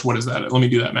most, what is that? Let me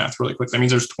do that math really quick. That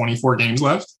means there's 24 games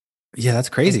left. Yeah. That's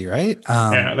crazy, right?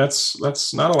 Yeah. That's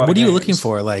not a lot. What are you looking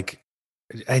for? Like,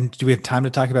 and do we have time to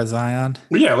talk about Zion?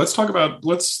 Well, yeah, let's talk about.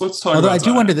 Although I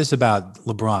do wonder this about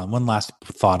LeBron. One last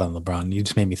thought on LeBron. You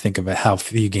just made me think of how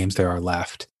few games there are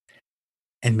left,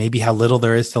 and maybe how little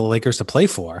there is to the Lakers to play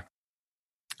for.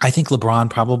 I think LeBron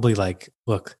probably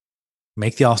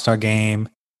make the All-Star game.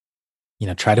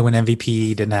 Try to win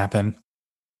MVP. Didn't happen,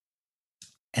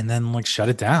 and then shut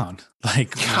it down.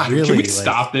 God, really, can we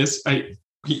stop this? I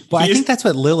think that's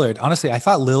what Lillard. Honestly, I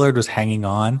thought Lillard was hanging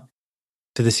on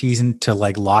to the season to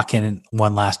lock in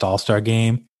one last All-Star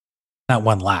game, not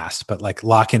one last, but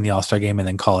lock in the All-Star game and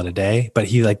then call it a day. But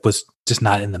he was just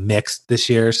not in the mix this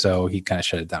year. So he kind of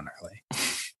shut it down early.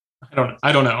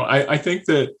 I don't know. I think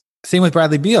that same with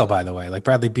Bradley Beal, by the way,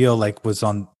 Bradley Beal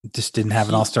just didn't have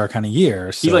an All-Star kind of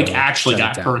year. So he actually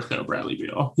got hurt though. Bradley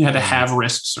Beal, he had to have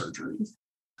wrist surgery.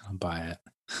 I don't buy it.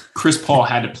 Chris Paul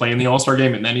had to play in the All-Star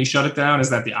game and then he shut it down. Is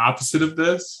that the opposite of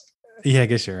this? Yeah, I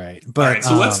guess you're right. But all right,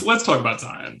 so let's talk about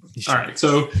Zion. All right,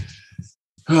 so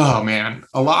oh man,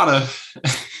 a lot of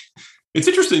it's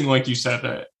interesting, like you said,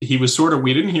 that he was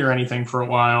we didn't hear anything for a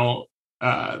while.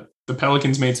 The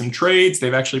Pelicans made some trades.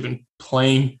 They've actually been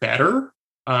playing better.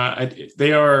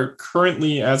 They are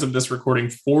currently, as of this recording,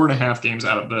 4.5 games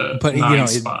out of the 9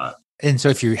 spot. And so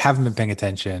if you haven't been paying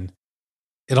attention,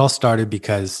 it all started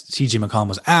because CJ McCollum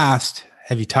was asked,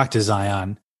 "Have you talked to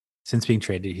Zion since being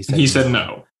traded?" He said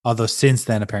no. Although since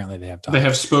then, apparently they have talked. They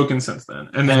have spoken since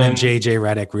then. And then JJ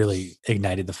Redick really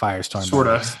ignited the firestorm. Sort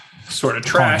of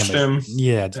trashed him.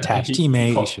 Detached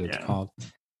teammate. He should have called.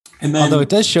 And then, although it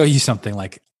does show you something,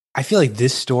 I feel like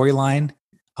this storyline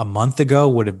a month ago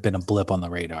would have been a blip on the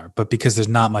radar, but because there's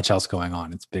not much else going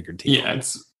on, it's bigger deal. Yeah,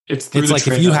 it's like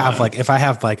if you have if I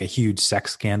have a huge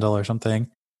sex scandal or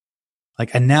something,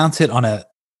 announce it on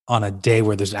a day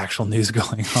where there's actual news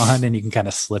going on and you can kind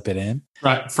of slip it in.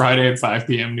 Right. Friday at 5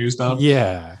 p.m. news dump.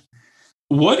 Yeah.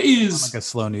 What is a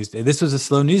slow news day? This was a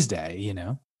slow news day,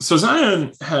 So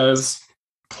Zion has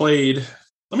played.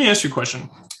 Let me ask you a question.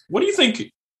 What do you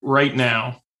think right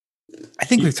now? I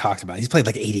think we've talked about it. He's played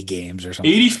 80 games or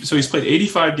something. So he's played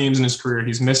 85 games in his career.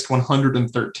 He's missed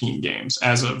 113 games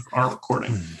as of our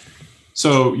recording.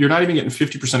 So you're not even getting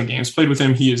 50% of games played with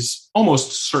him. He is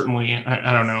almost certainly,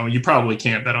 I don't know, you probably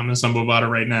can't bet on this on Bovada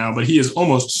right now, but he is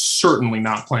almost certainly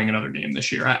not playing another game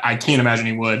this year. I can't imagine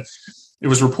he would. It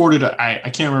was reported, I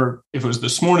can't remember if it was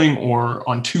this morning or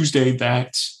on Tuesday,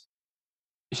 that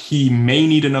he may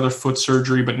need another foot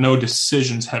surgery, but no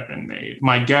decisions have been made.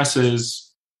 My guess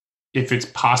is if it's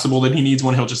possible that he needs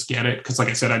one, he'll just get it. Because like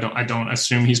I said, I don't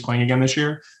assume he's playing again this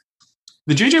year.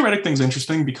 The JJ Redick thing's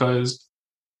interesting because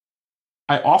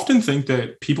I often think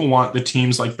that people want the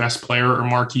team's like best player or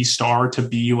marquee star to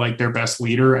be like their best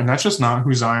leader. And that's just not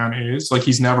who Zion is. Like,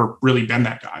 he's never really been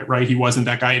that guy, right? He wasn't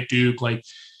that guy at Duke. Like,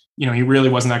 you know, he really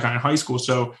wasn't that guy in high school.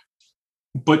 So,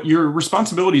 but your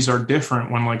responsibilities are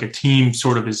different when like a team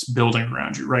sort of is building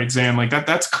around you, right, Zan? Like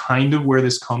that's kind of where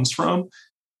this comes from.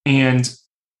 And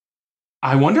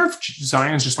I wonder if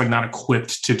Zion's just like not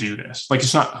equipped to do this. Like,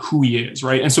 it's not who he is,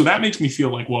 right? And so that makes me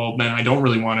feel like, well, then I don't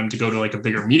really want him to go to like a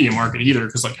bigger media market either,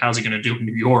 because like, how's he going to do in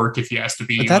New York if he has to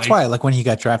be? But that's why, like, when he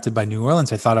got drafted by New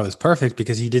Orleans, I thought it was perfect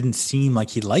because he didn't seem like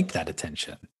he liked that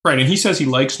attention. Right. And he says he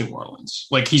likes New Orleans.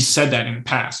 Like, he's said that in the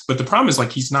past. But the problem is,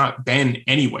 like, he's not been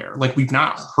anywhere. Like, we've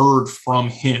not heard from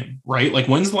him, right? Like,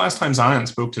 when's the last time Zion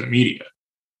spoke to the media?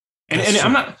 And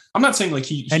I'm not saying like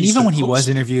and even when he was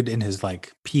interviewed in his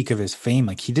like peak of his fame,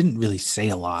 like he didn't really say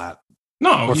a lot.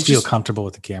 No, or feel comfortable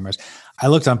with the cameras. I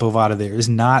looked on Bovada. There is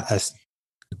not a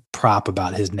prop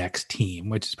about his next team,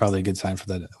 which is probably a good sign for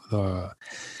the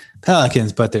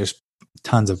Pelicans, but there's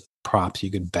tons of props you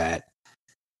could bet.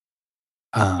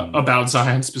 About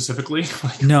Zion specifically?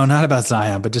 No, not about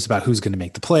Zion, but just about who's going to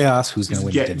make the playoffs, who's going to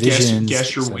win the divisions.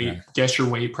 Guess your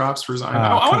weight props for Zion.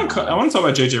 I want to talk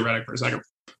about JJ Redick for a second.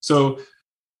 So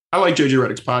I like JJ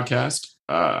Redick's podcast.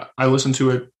 I listen to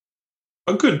it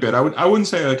a good bit. I wouldn't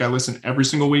say like I listen every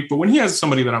single week, but when he has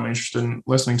somebody that I'm interested in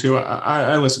listening to,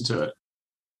 I listen to it.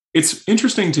 It's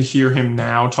interesting to hear him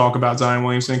now talk about Zion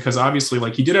Williamson, because obviously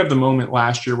like he did have the moment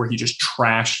last year where he just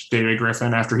trashed David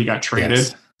Griffin after he got traded.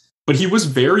 Yes. But he was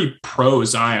very pro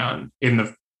Zion in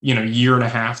the year and a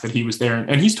half that he was there.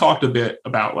 And he's talked a bit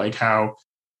about like how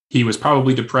he was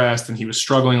probably depressed and he was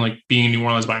struggling, like being in New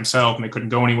Orleans by himself and they couldn't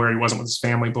go anywhere. He wasn't with his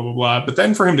family, blah, blah, blah. But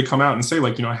then for him to come out and say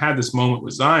like, I had this moment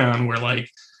with Zion where like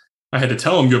I had to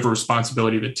tell him you have a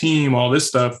responsibility to the team, all this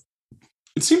stuff.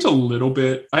 It seems a little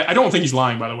bit, I don't think he's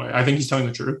lying, by the way. I think he's telling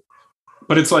the truth.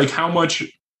 But it's like, how much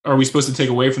are we supposed to take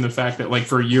away from the fact that like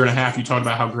for a year and a half, you talked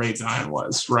about how great Zion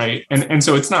was, right? And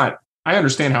so it's not, I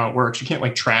understand how it works. You can't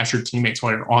like trash your teammates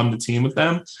while you're on the team with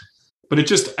them. But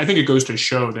I think it goes to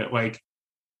show that like,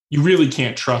 you really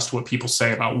can't trust what people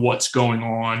say about what's going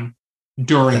on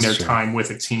during their time with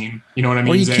a team. You know what I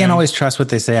mean? Or you can't always trust what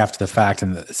they say after the fact,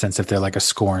 in the sense if they're like a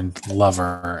scorned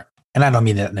lover. And I don't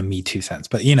mean that in a Me Too sense,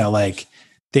 but like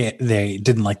they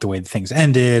didn't like the way things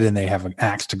ended and they have an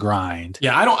axe to grind.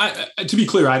 Yeah, to be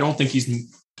clear, I don't think he's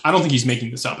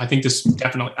making this up. I think this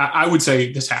definitely, I would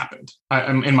say this happened,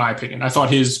 in my opinion. I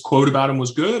thought his quote about him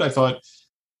was good. I thought,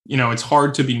 it's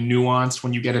hard to be nuanced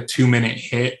when you get a 2-minute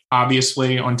hit,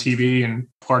 obviously, on TV, and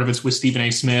part of it's with Stephen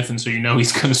A. Smith. And so,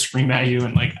 he's going to scream at you.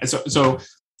 And like, so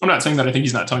I'm not saying that I think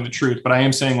he's not telling the truth, but I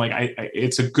am saying like,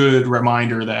 it's a good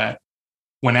reminder that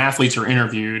when athletes are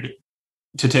interviewed,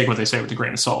 to take what they say with a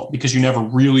grain of salt, because you never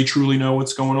really truly know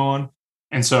what's going on.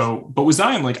 And so, but with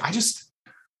Zion, like, have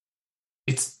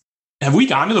we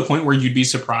gotten to the point where you'd be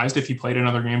surprised if he played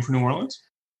another game for New Orleans?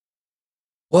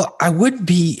 Well, I would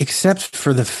be, except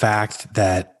for the fact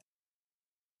that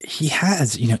he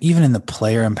has, even in the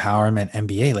player empowerment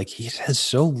NBA, like he has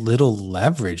so little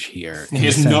leverage here. He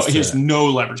has no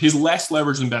leverage. He has less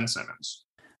leverage than Ben Simmons.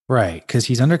 Right. Because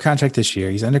he's under contract this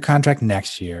year. He's under contract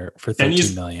next year for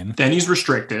 $13 million. Then he's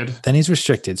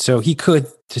restricted. So he could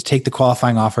just take the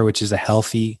qualifying offer, which is a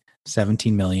healthy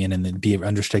 $17 million, and then be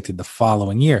unrestricted the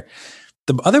following year.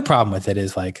 The other problem with it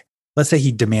is like, let's say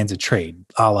he demands a trade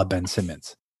a la Ben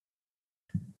Simmons.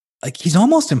 Like, he's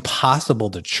almost impossible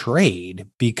to trade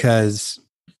because,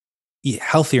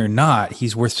 healthy or not,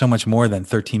 he's worth so much more than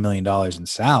 $13 million in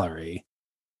salary.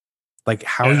 Like,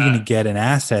 how are you going to get an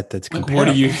asset that's comparable?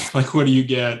 What do you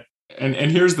get? And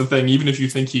here's the thing, even if you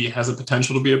think he has a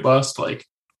potential to be a bust, like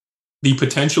the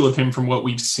potential of him from what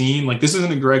we've seen, like this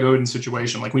isn't a Greg Oden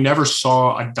situation. Like we never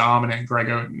saw a dominant Greg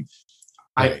Oden.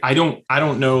 Right. I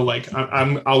don't know. Like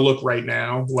I'll look right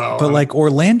now. But like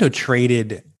Orlando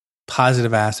traded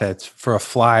positive assets for a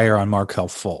flyer on Markelle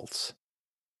Fultz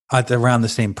at around the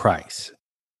same price.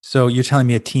 So you're telling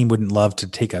me a team wouldn't love to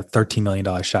take a $13 million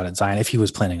shot at Zion if he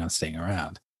was planning on staying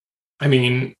around? I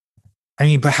mean,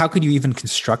 but how could you even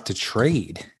construct a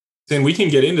trade? Then we can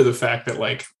get into the fact that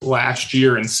like last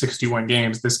year in 61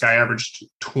 games, this guy averaged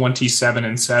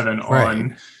 27-7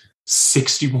 on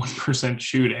 61%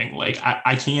 shooting. Like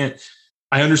I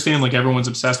understand like everyone's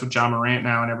obsessed with Ja Morant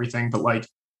now and everything,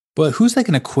 but who's like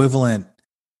an equivalent,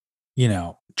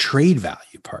 trade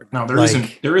value partner? No,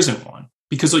 there isn't one.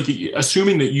 Because like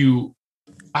assuming that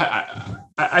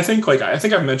I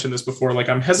think I've mentioned this before, like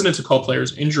I'm hesitant to call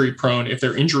players injury prone if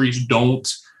their injuries don't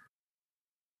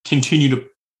continue to,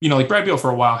 like Brad Beal for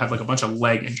a while had like a bunch of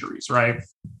leg injuries, right?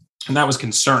 And that was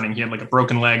concerning. He had like a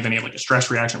broken leg, then he had like a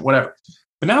stress reaction, whatever.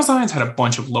 But now Zion's had a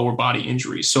bunch of lower body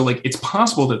injuries. So like, it's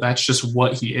possible that that's just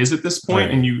what he is at this point.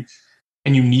 Right.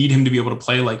 And you need him to be able to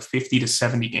play like 50 to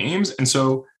 70 games. And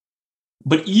so,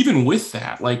 but even with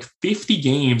that, like 50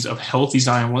 games of healthy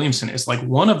Zion Williamson is like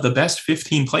one of the best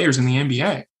 15 players in the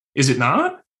NBA. Is it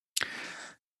not?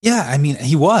 Yeah, I mean,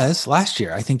 he was last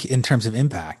year, I think, in terms of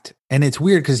impact. And it's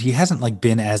weird because he hasn't like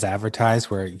been as advertised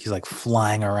where he's like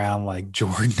flying around like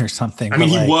Jordan or something. I mean,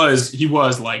 he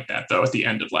was like that though at the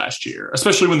end of last year,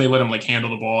 especially when they let him like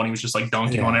handle the ball and he was just like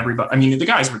dunking on everybody. I mean, the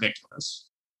guy's ridiculous.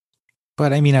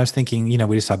 But I mean, I was thinking,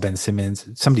 we just saw Ben Simmons.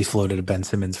 Somebody floated a Ben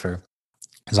Simmons for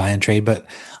Zion trade, but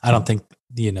I don't think,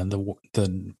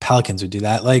 the Pelicans would do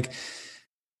that. Like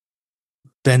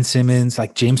Ben Simmons,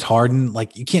 like James Harden,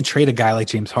 like you can't trade a guy like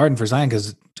James Harden for Zion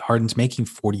because Harden's making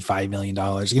 $45 million.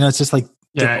 It's just like,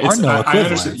 I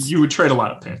understand. You would trade a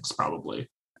lot of picks probably.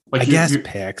 Like I guess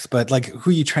picks, but like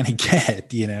who are you trying to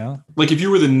get, Like if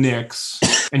you were the Knicks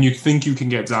and you think you can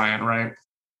get Zion, right?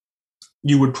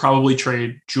 You would probably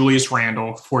trade Julius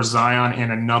Randle for Zion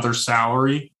and another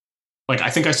salary. Like I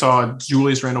think I saw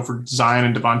Julius Randle for Zion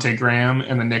and Devontae Graham,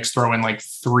 and the Knicks throw in like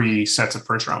 3 sets of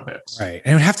first round picks. Right.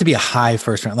 And it would have to be a high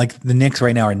first round. Like the Knicks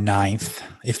right now are 9th.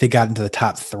 If they got into the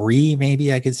top 3,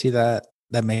 maybe I could see that.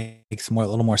 That makes a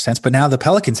little more sense. But now the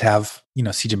Pelicans have,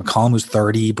 CJ McCollum, who's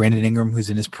 30, Brandon Ingram, who's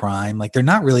in his prime. Like they're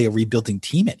not really a rebuilding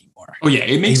team anymore. Oh yeah.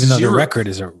 It makes even though their record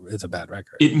is a bad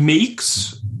record. It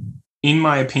makes, in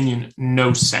my opinion,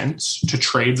 no sense to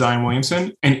trade Zion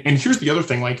Williamson. And here's the other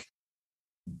thing, like,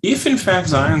 if in fact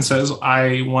Zion says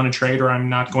I want to trade or I'm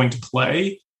not going to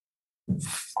play,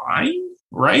 fine,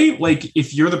 right? Like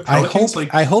if you're the Pelicans,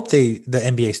 I hope the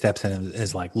NBA steps in and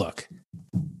is like, look,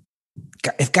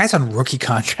 if guys on rookie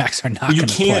contracts are not going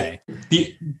to play,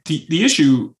 the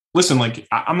issue. Listen, like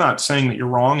I'm not saying that you're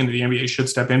wrong and the NBA should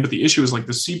step in, but the issue is like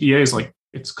the CBA is like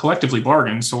it's collectively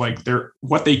bargained, so like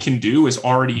what they can do is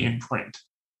already in print.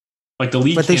 Like the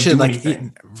league, but they should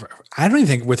I don't even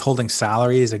think withholding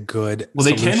salary is a good. Well,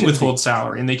 they can withhold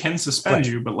salary and they can suspend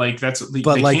you, but like that's.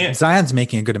 But like can't. Zion's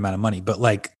making a good amount of money, but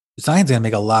like Zion's going to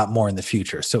make a lot more in the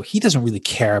future, so he doesn't really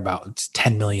care about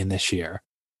 $10 million this year,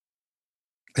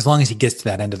 as long as he gets to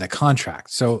that end of the contract.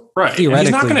 So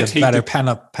theoretically, the better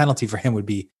penalty for him would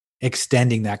be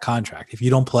extending that contract. If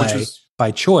you don't play by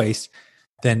choice,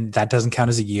 then that doesn't count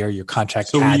as a year. Your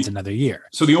contract adds another year.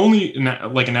 So the only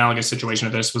like analogous situation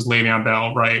of this was Le'Veon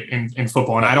Bell, right, in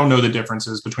football. And I don't know the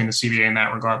differences between the CBA in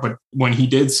that regard, but when he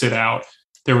did sit out,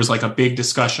 there was like a big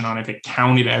discussion on if it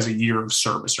counted as a year of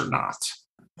service or not.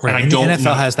 Right. And the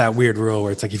NFL has that weird rule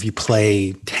where it's like if you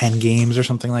play 10 games or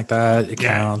something like that, it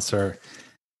counts. Or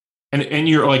and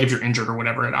you're like if you're injured or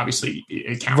whatever, it obviously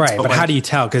it counts. Right, but like, how do you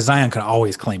tell? Because Zion can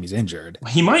always claim he's injured.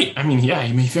 He might. I mean, he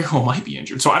very well might be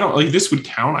injured. So I don't like this would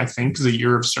count. I think as a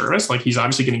year of service. Like he's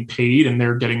obviously getting paid, and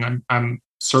they're getting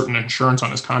certain insurance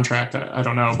on his contract. I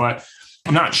don't know, but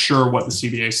I'm not sure what the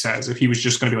CBA says. If he was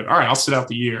just going to be like, all right, I'll sit out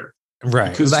the year.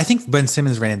 Right. Because I think Ben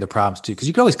Simmons ran into problems too. Because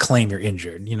you could always claim you're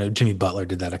injured. Jimmy Butler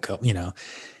did that a couple.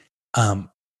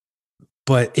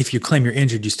 But if you claim you're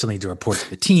injured, you still need to report to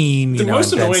the team. And Ben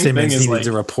Simmons needed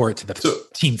to report to the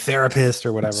team therapist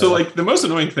or whatever. So, like, the most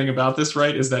annoying thing about this,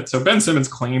 right, is that Ben Simmons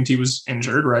claimed he was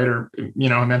injured, right, or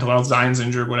mental health, Zion's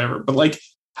injured, whatever. But like,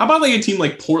 how about like a team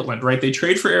like Portland, right? They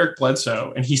trade for Eric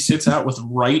Bledsoe, and he sits out with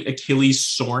right Achilles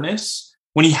soreness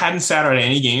when he hadn't sat out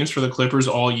any games for the Clippers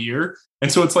all year.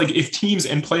 And so it's like if teams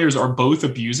and players are both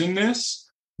abusing this,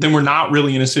 then we're not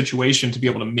really in a situation to be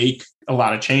able to make a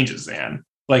lot of changes. Then.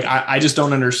 Like, I just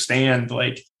don't understand.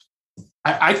 Like,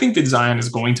 I think that Zion is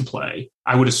going to play.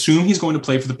 I would assume he's going to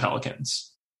play for the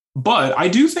Pelicans. But I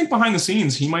do think behind the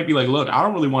scenes, he might be like, look, I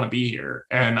don't really want to be here.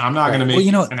 And I'm not going to make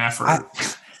an effort.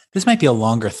 This might be a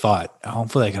longer thought.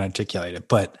 Hopefully I can articulate it.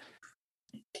 But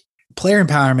player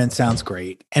empowerment sounds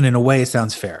great. And in a way, it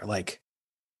sounds fair. Like,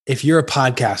 if you're a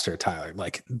podcaster, Tyler,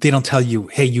 like they don't tell you,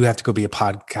 hey, you have to go be a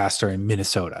podcaster in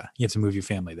Minnesota. You have to move your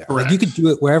family there. Like, you could do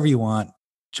it wherever you want.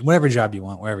 Whatever job you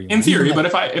want, wherever you want. In theory, but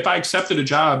if I accepted a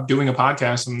job doing a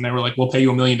podcast and they were like, we'll pay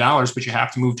you $1 million, but you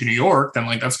have to move to New York, then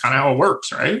like that's kind of how it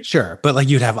works, right? Sure. But like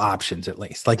you'd have options at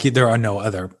least. Like there are no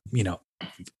other,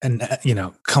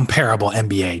 comparable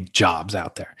NBA jobs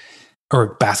out there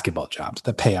or basketball jobs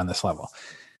that pay on this level.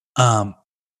 But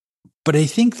I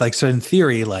think so in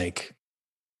theory, like,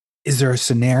 is there a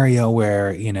scenario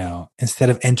where, instead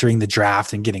of entering the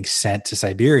draft and getting sent to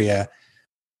Siberia,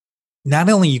 not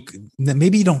only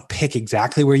maybe you don't pick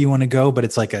exactly where you want to go, but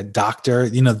it's like a doctor,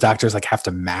 doctors like have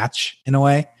to match in a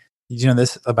way. You know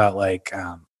this about like,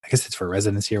 I guess it's for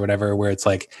residency or whatever, where it's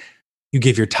like you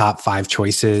give your top 5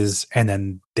 choices and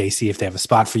then they see if they have a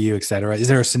spot for you, et cetera. Is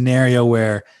there a scenario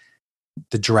where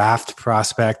the draft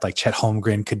prospect, like Chet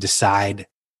Holmgren, could decide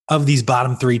of these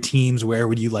bottom 3 teams, where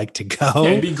would you like to go?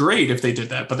 Yeah, it'd be great if they did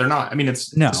that, but they're not. I mean,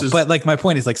 but like my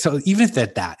point is like, so even if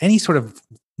that any sort of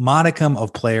modicum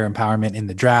of player empowerment in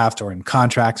the draft or in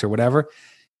contracts or whatever,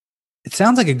 it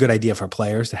sounds like a good idea for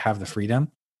players to have the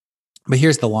freedom. But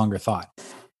here's the longer thought.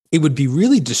 It would be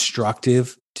really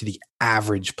destructive to the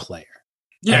average player.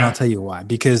 Yeah. And I'll tell you why.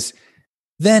 Because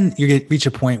then you're going to reach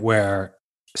a point where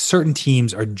certain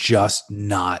teams are just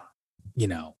not,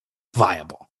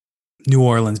 viable. New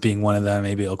Orleans being one of them,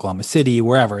 maybe Oklahoma City,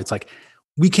 wherever. It's like,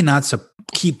 we cannot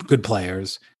keep good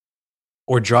players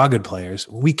or draw good players.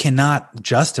 We cannot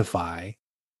justify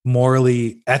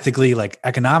morally, ethically, like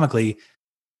economically,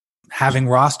 having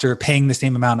paying the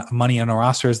same amount of money on a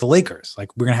roster as the Lakers.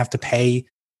 Like, we're going to have to pay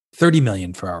 $30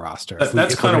 million for our roster.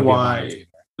 That's kind of why.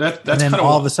 That's and then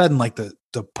all of a sudden, like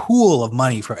the pool of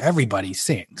money for everybody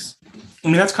sinks. I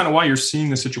mean, that's kind of why you're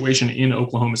seeing the situation in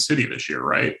Oklahoma City this year,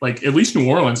 right? Like, at least New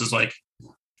Orleans is like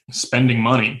spending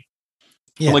money.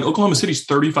 Yeah. But like Oklahoma City's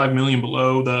 $35 million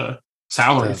below the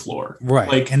salary floor, right?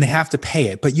 Like, and they have to pay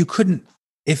it. But you couldn't,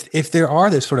 if there are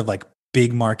this sort of like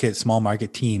big market, small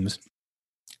market teams,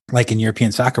 like in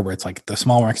European soccer, where it's like the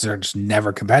small markets are just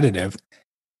never competitive,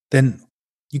 then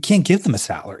you can't give them a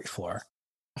salary floor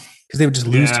because they would just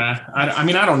lose. Yeah, I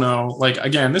mean, I don't know. Like,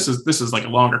 again, this is like a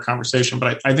longer conversation,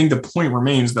 but I think the point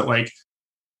remains that like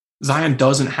Zion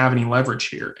doesn't have any leverage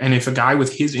here. And if a guy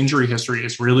with his injury history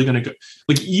is really going to go,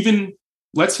 like, even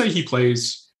let's say he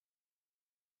plays,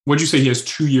 what'd you say? He has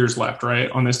 2 years left,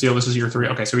 right? On this deal, this is year 3.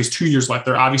 Okay, so he's 2 years left.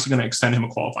 They're obviously going to extend him a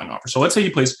qualifying offer. So let's say he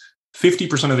plays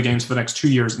 50% of the games for the next 2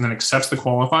 years and then accepts the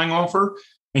qualifying offer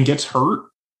and gets hurt.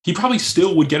 He probably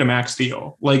still would get a max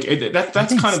deal. Like,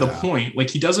 that's kind of the point. Like,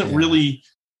 he doesn't really,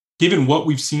 given what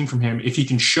we've seen from him, if he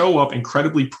can show up and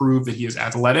credibly prove that he is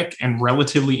athletic and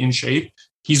relatively in shape,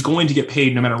 he's going to get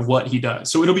paid no matter what he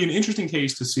does. So it'll be an interesting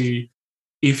case to see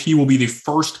if he will be the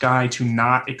first guy to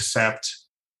not accept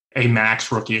a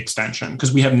max rookie extension,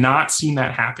 because we have not seen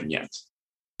that happen yet.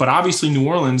 But obviously New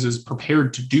Orleans is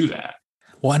prepared to do that.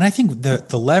 Well, and I think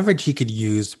the leverage he could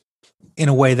use in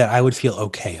a way that I would feel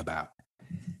okay about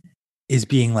is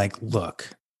being like, look,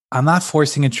 I'm not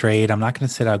forcing a trade. I'm not going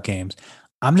to sit out games.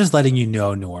 I'm just letting you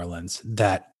know, New Orleans,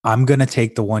 that I'm going to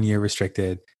take the 1 year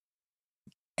restricted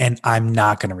and I'm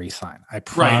not going to re-sign. I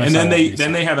promise. Right. And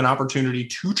then they have an opportunity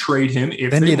to trade him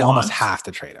if then they'd almost have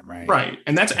to trade him. Right. Right.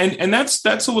 And that's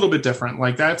a little bit different.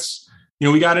 Like, that's,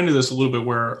 we got into this a little bit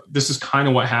where this is kind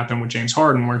of what happened with James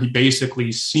Harden, where he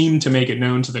basically seemed to make it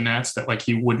known to the Nets that like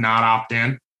he would not opt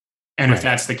in. And if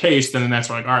that's the case, then that's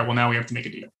like, all right, well, now we have to make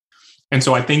a deal. And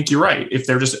so I think you're right.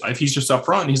 If he's just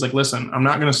upfront and he's like, listen, I'm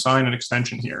not going to sign an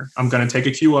extension here. I'm going to take a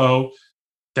QO.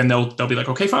 Then they'll be like,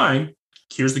 okay, fine.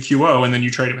 Here's the QO. And then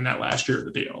you trade him in that last year of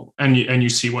the deal and you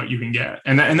see what you can get.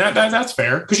 And that's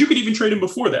fair, because you could even trade him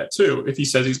before that too. If he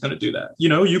says he's going to do that,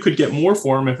 you could get more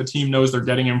for him if a team knows they're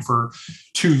getting him for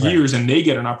 2 years and they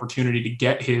get an opportunity to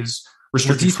get his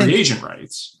restricted free agent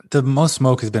rights. The most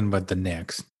smoke has been with the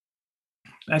Knicks.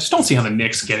 I just don't see how the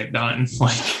Knicks get it done.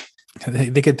 Like,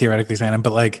 they could theoretically sign him,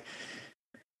 but like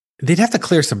they'd have to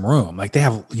clear some room. Like, they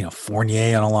have,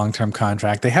 Fournier on a long-term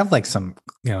contract. They have like some,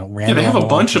 Randall they have a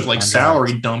bunch of like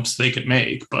salary dumps they could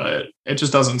make, but it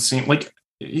just doesn't seem like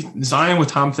Zion with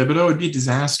Tom Thibodeau would be a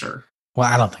disaster.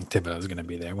 Well, I don't think Thibodeau is going to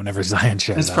be there whenever Zion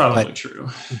shows up. That's probably true.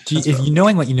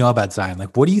 Knowing what you know about Zion,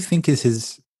 like, what do you think is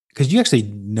his, because you actually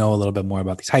know a little bit more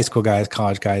about these high school guys,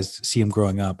 college guys, see him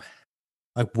growing up.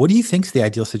 Like, what do you think is the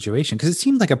ideal situation? Because it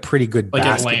seemed like a pretty good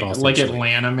basketball situation. Like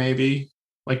Atlanta, maybe.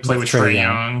 Like, play with Trae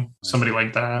Young, somebody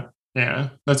like that. Yeah,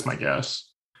 that's my guess.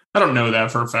 I don't know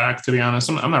that for a fact, to be honest.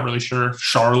 I'm not really sure.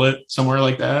 Charlotte, somewhere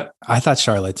like that. I thought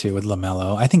Charlotte, too, with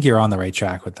LaMelo. I think you're on the right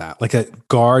track with that. Like, a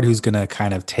guard who's going to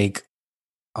kind of take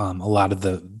a lot of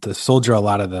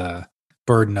the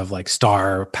burden of like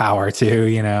star power too,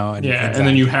 and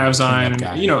then you have Zion,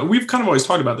 and we've kind of always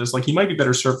talked about this, like, he might be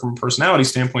better served from a personality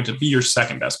standpoint to be your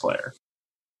second best player,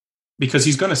 because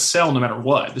he's going to sell no matter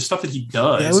what. The stuff that he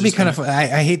does. It would be kind of,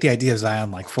 I hate the idea of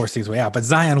Zion like forcing his way out, but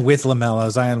Zion with LaMelo,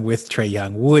 Zion with Trae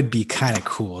Young would be kind of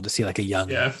cool to see, like a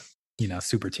young,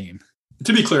 super team.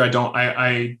 To be clear, I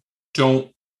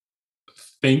don't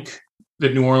think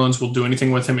that New Orleans will do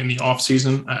anything with him in the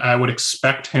offseason. I would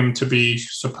expect him to be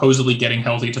supposedly getting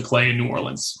healthy to play in New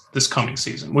Orleans this coming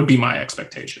season, would be my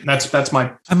expectation. That's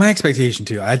my expectation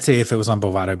too. I'd say if it was on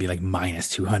Bovada, it'd be like minus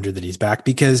 200 that he's back,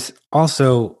 because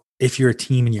also if you're a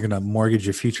team and you're going to mortgage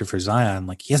your future for Zion,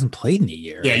 like, he hasn't played in a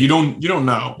year. Yeah. You don't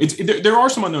know. There are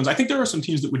some unknowns. I think there are some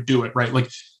teams that would do it, right? Like,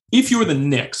 if you're the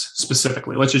Knicks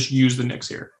specifically, let's just use the Knicks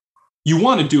here. You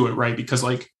want to do it, right? Because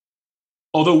like,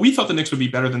 although we thought the Knicks would be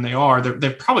better than they are,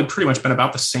 they've probably pretty much been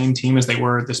about the same team as they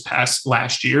were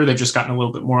last year. They've just gotten a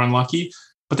little bit more unlucky,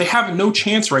 but they have no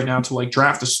chance right now to like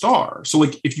draft a star. So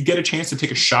like if you get a chance to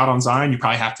take a shot on Zion, you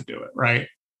probably have to do it, right?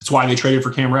 That's why they traded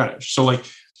for Cam Reddish. So like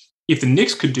if the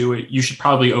Knicks could do it, you should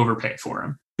probably overpay for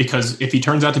him, because if he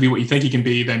turns out to be what you think he can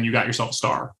be, then you got yourself a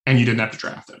star and you didn't have to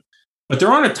draft him. But there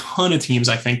aren't a ton of teams,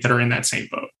 I think, that are in that same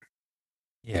boat.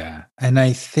 Yeah. And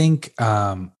I think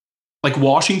like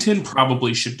Washington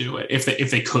probably should do it if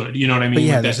they could. You know what I mean? But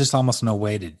yeah, there's just almost no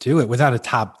way to do it without a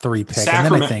top 3 pick. And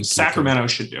then I think Sacramento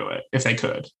should do it if they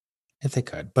could. If they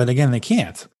could. But again, they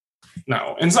can't.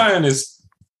 No. And Zion is,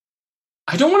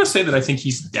 I don't want to say that I think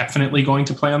he's definitely going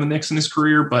to play on the Knicks in his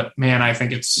career, but man, I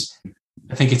think it's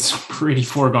a pretty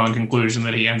foregone conclusion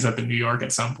that he ends up in New York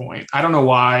at some point. I don't know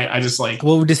why. I just like...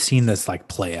 Well, we've just seen this like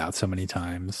play out so many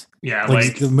times. Yeah,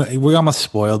 like we're almost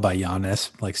spoiled by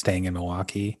Giannis like staying in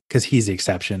Milwaukee because he's the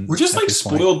exception. We're just like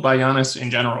spoiled by Giannis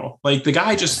in general. Like the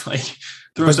guy just like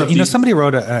throws up. Somebody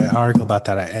wrote an article about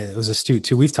that. It was astute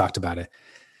too. We've talked about it.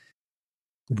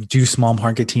 Do small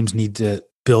market teams need to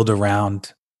build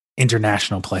around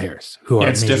international players who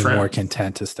are maybe more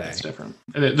content to stay? It's different.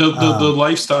 The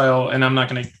lifestyle, and I'm not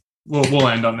going to. We'll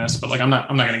end on this, but like I'm not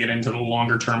going to get into the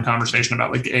longer term conversation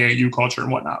about like the AAU culture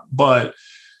and whatnot. But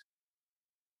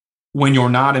when you're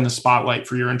not in the spotlight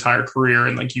for your entire career,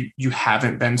 and like you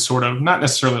haven't been sort of, not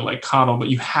necessarily like coddled, but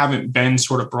you haven't been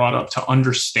sort of brought up to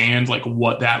understand like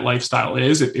what that lifestyle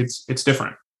is. It's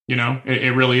different. You know,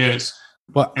 it really is.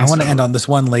 Well, I want to end on this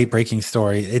one late breaking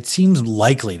story. It seems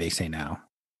likely, they say now,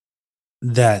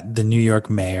 that the New York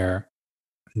mayor,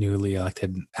 newly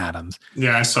elected Adams.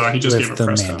 Yeah, I saw he just gave a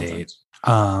press mandate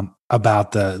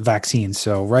about the vaccine.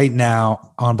 So right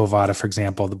now on Bovada, for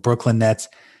example, the Brooklyn Nets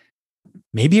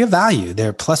maybe a value.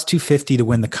 They're plus 250 to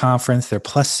win the conference. They're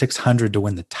plus 600 to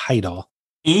win the title.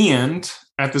 And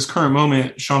at this current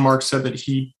moment, Sean Marks said that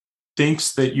he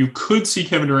thinks that you could see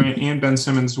Kevin Durant and Ben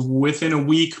Simmons within a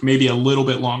week, maybe a little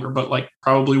bit longer, but like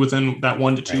probably within that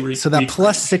 1 to 2 weeks. So that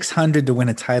plus 600 to win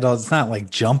a title, it's not like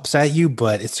jumps at you,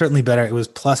 but it's certainly better. It was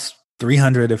plus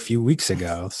 300 a few weeks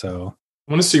ago. So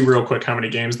I want to see real quick how many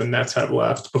games the Nets have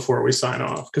left before we sign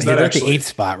off. Because they're at the 8th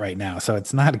spot right now, so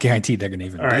it's not guaranteed they're going to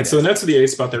even. All right, so the Nets are the 8th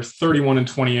spot. They're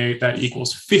 31-28. That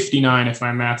equals 59 if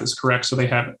my math is correct. So they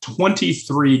have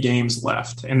 23 games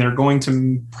left, and they're going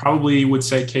to probably would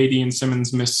say KD and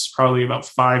Simmons miss probably about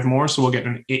 5 more. So we'll get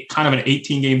an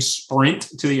 18-game sprint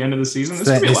to the end of the season. This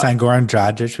could be signed Goran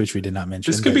Dragic, which we did not mention.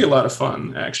 This could be a lot of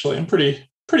fun, actually. I'm pretty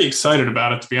excited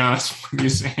about it, to be honest with you,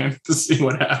 Sam, to see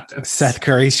what happens. Seth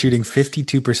Curry shooting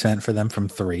 52% for them from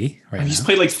 3 right now. He's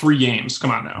played like 3 games.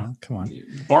 Come on now. Come on.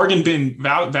 Bargain bin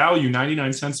value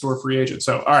 99 cents to a free agent.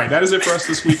 So, all right, that is it for us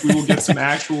this week. We will get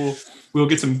we'll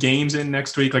get some games in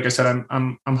next week. Like I said,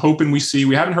 I'm hoping we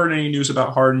haven't heard any news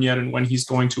about Harden yet and when he's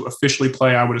going to officially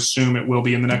play. I would assume it will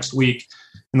be in the next week.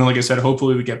 And then, like I said,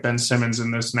 hopefully we get Ben Simmons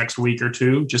in this next week or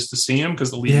 2 just to see him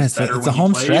because the league is better. It's a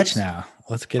home stretch now.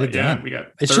 Let's get it done.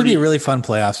 It should be a really fun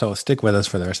playoff, so stick with us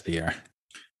for the rest of the year.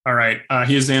 All right.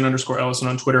 He is Zan_Ellison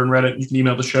on Twitter and Reddit. You can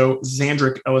email the show,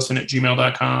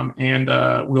 ZandrickEllison@gmail.com. And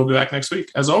we'll be back next week.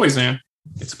 As always, Zan,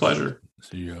 it's a pleasure.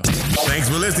 See you. Thanks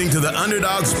for listening to the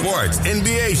Underdog Sports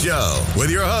NBA Show with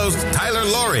your hosts, Tyler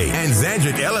Laurie and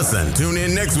Zandrick Ellison. Tune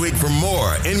in next week for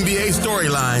more NBA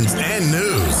storylines and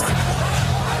news.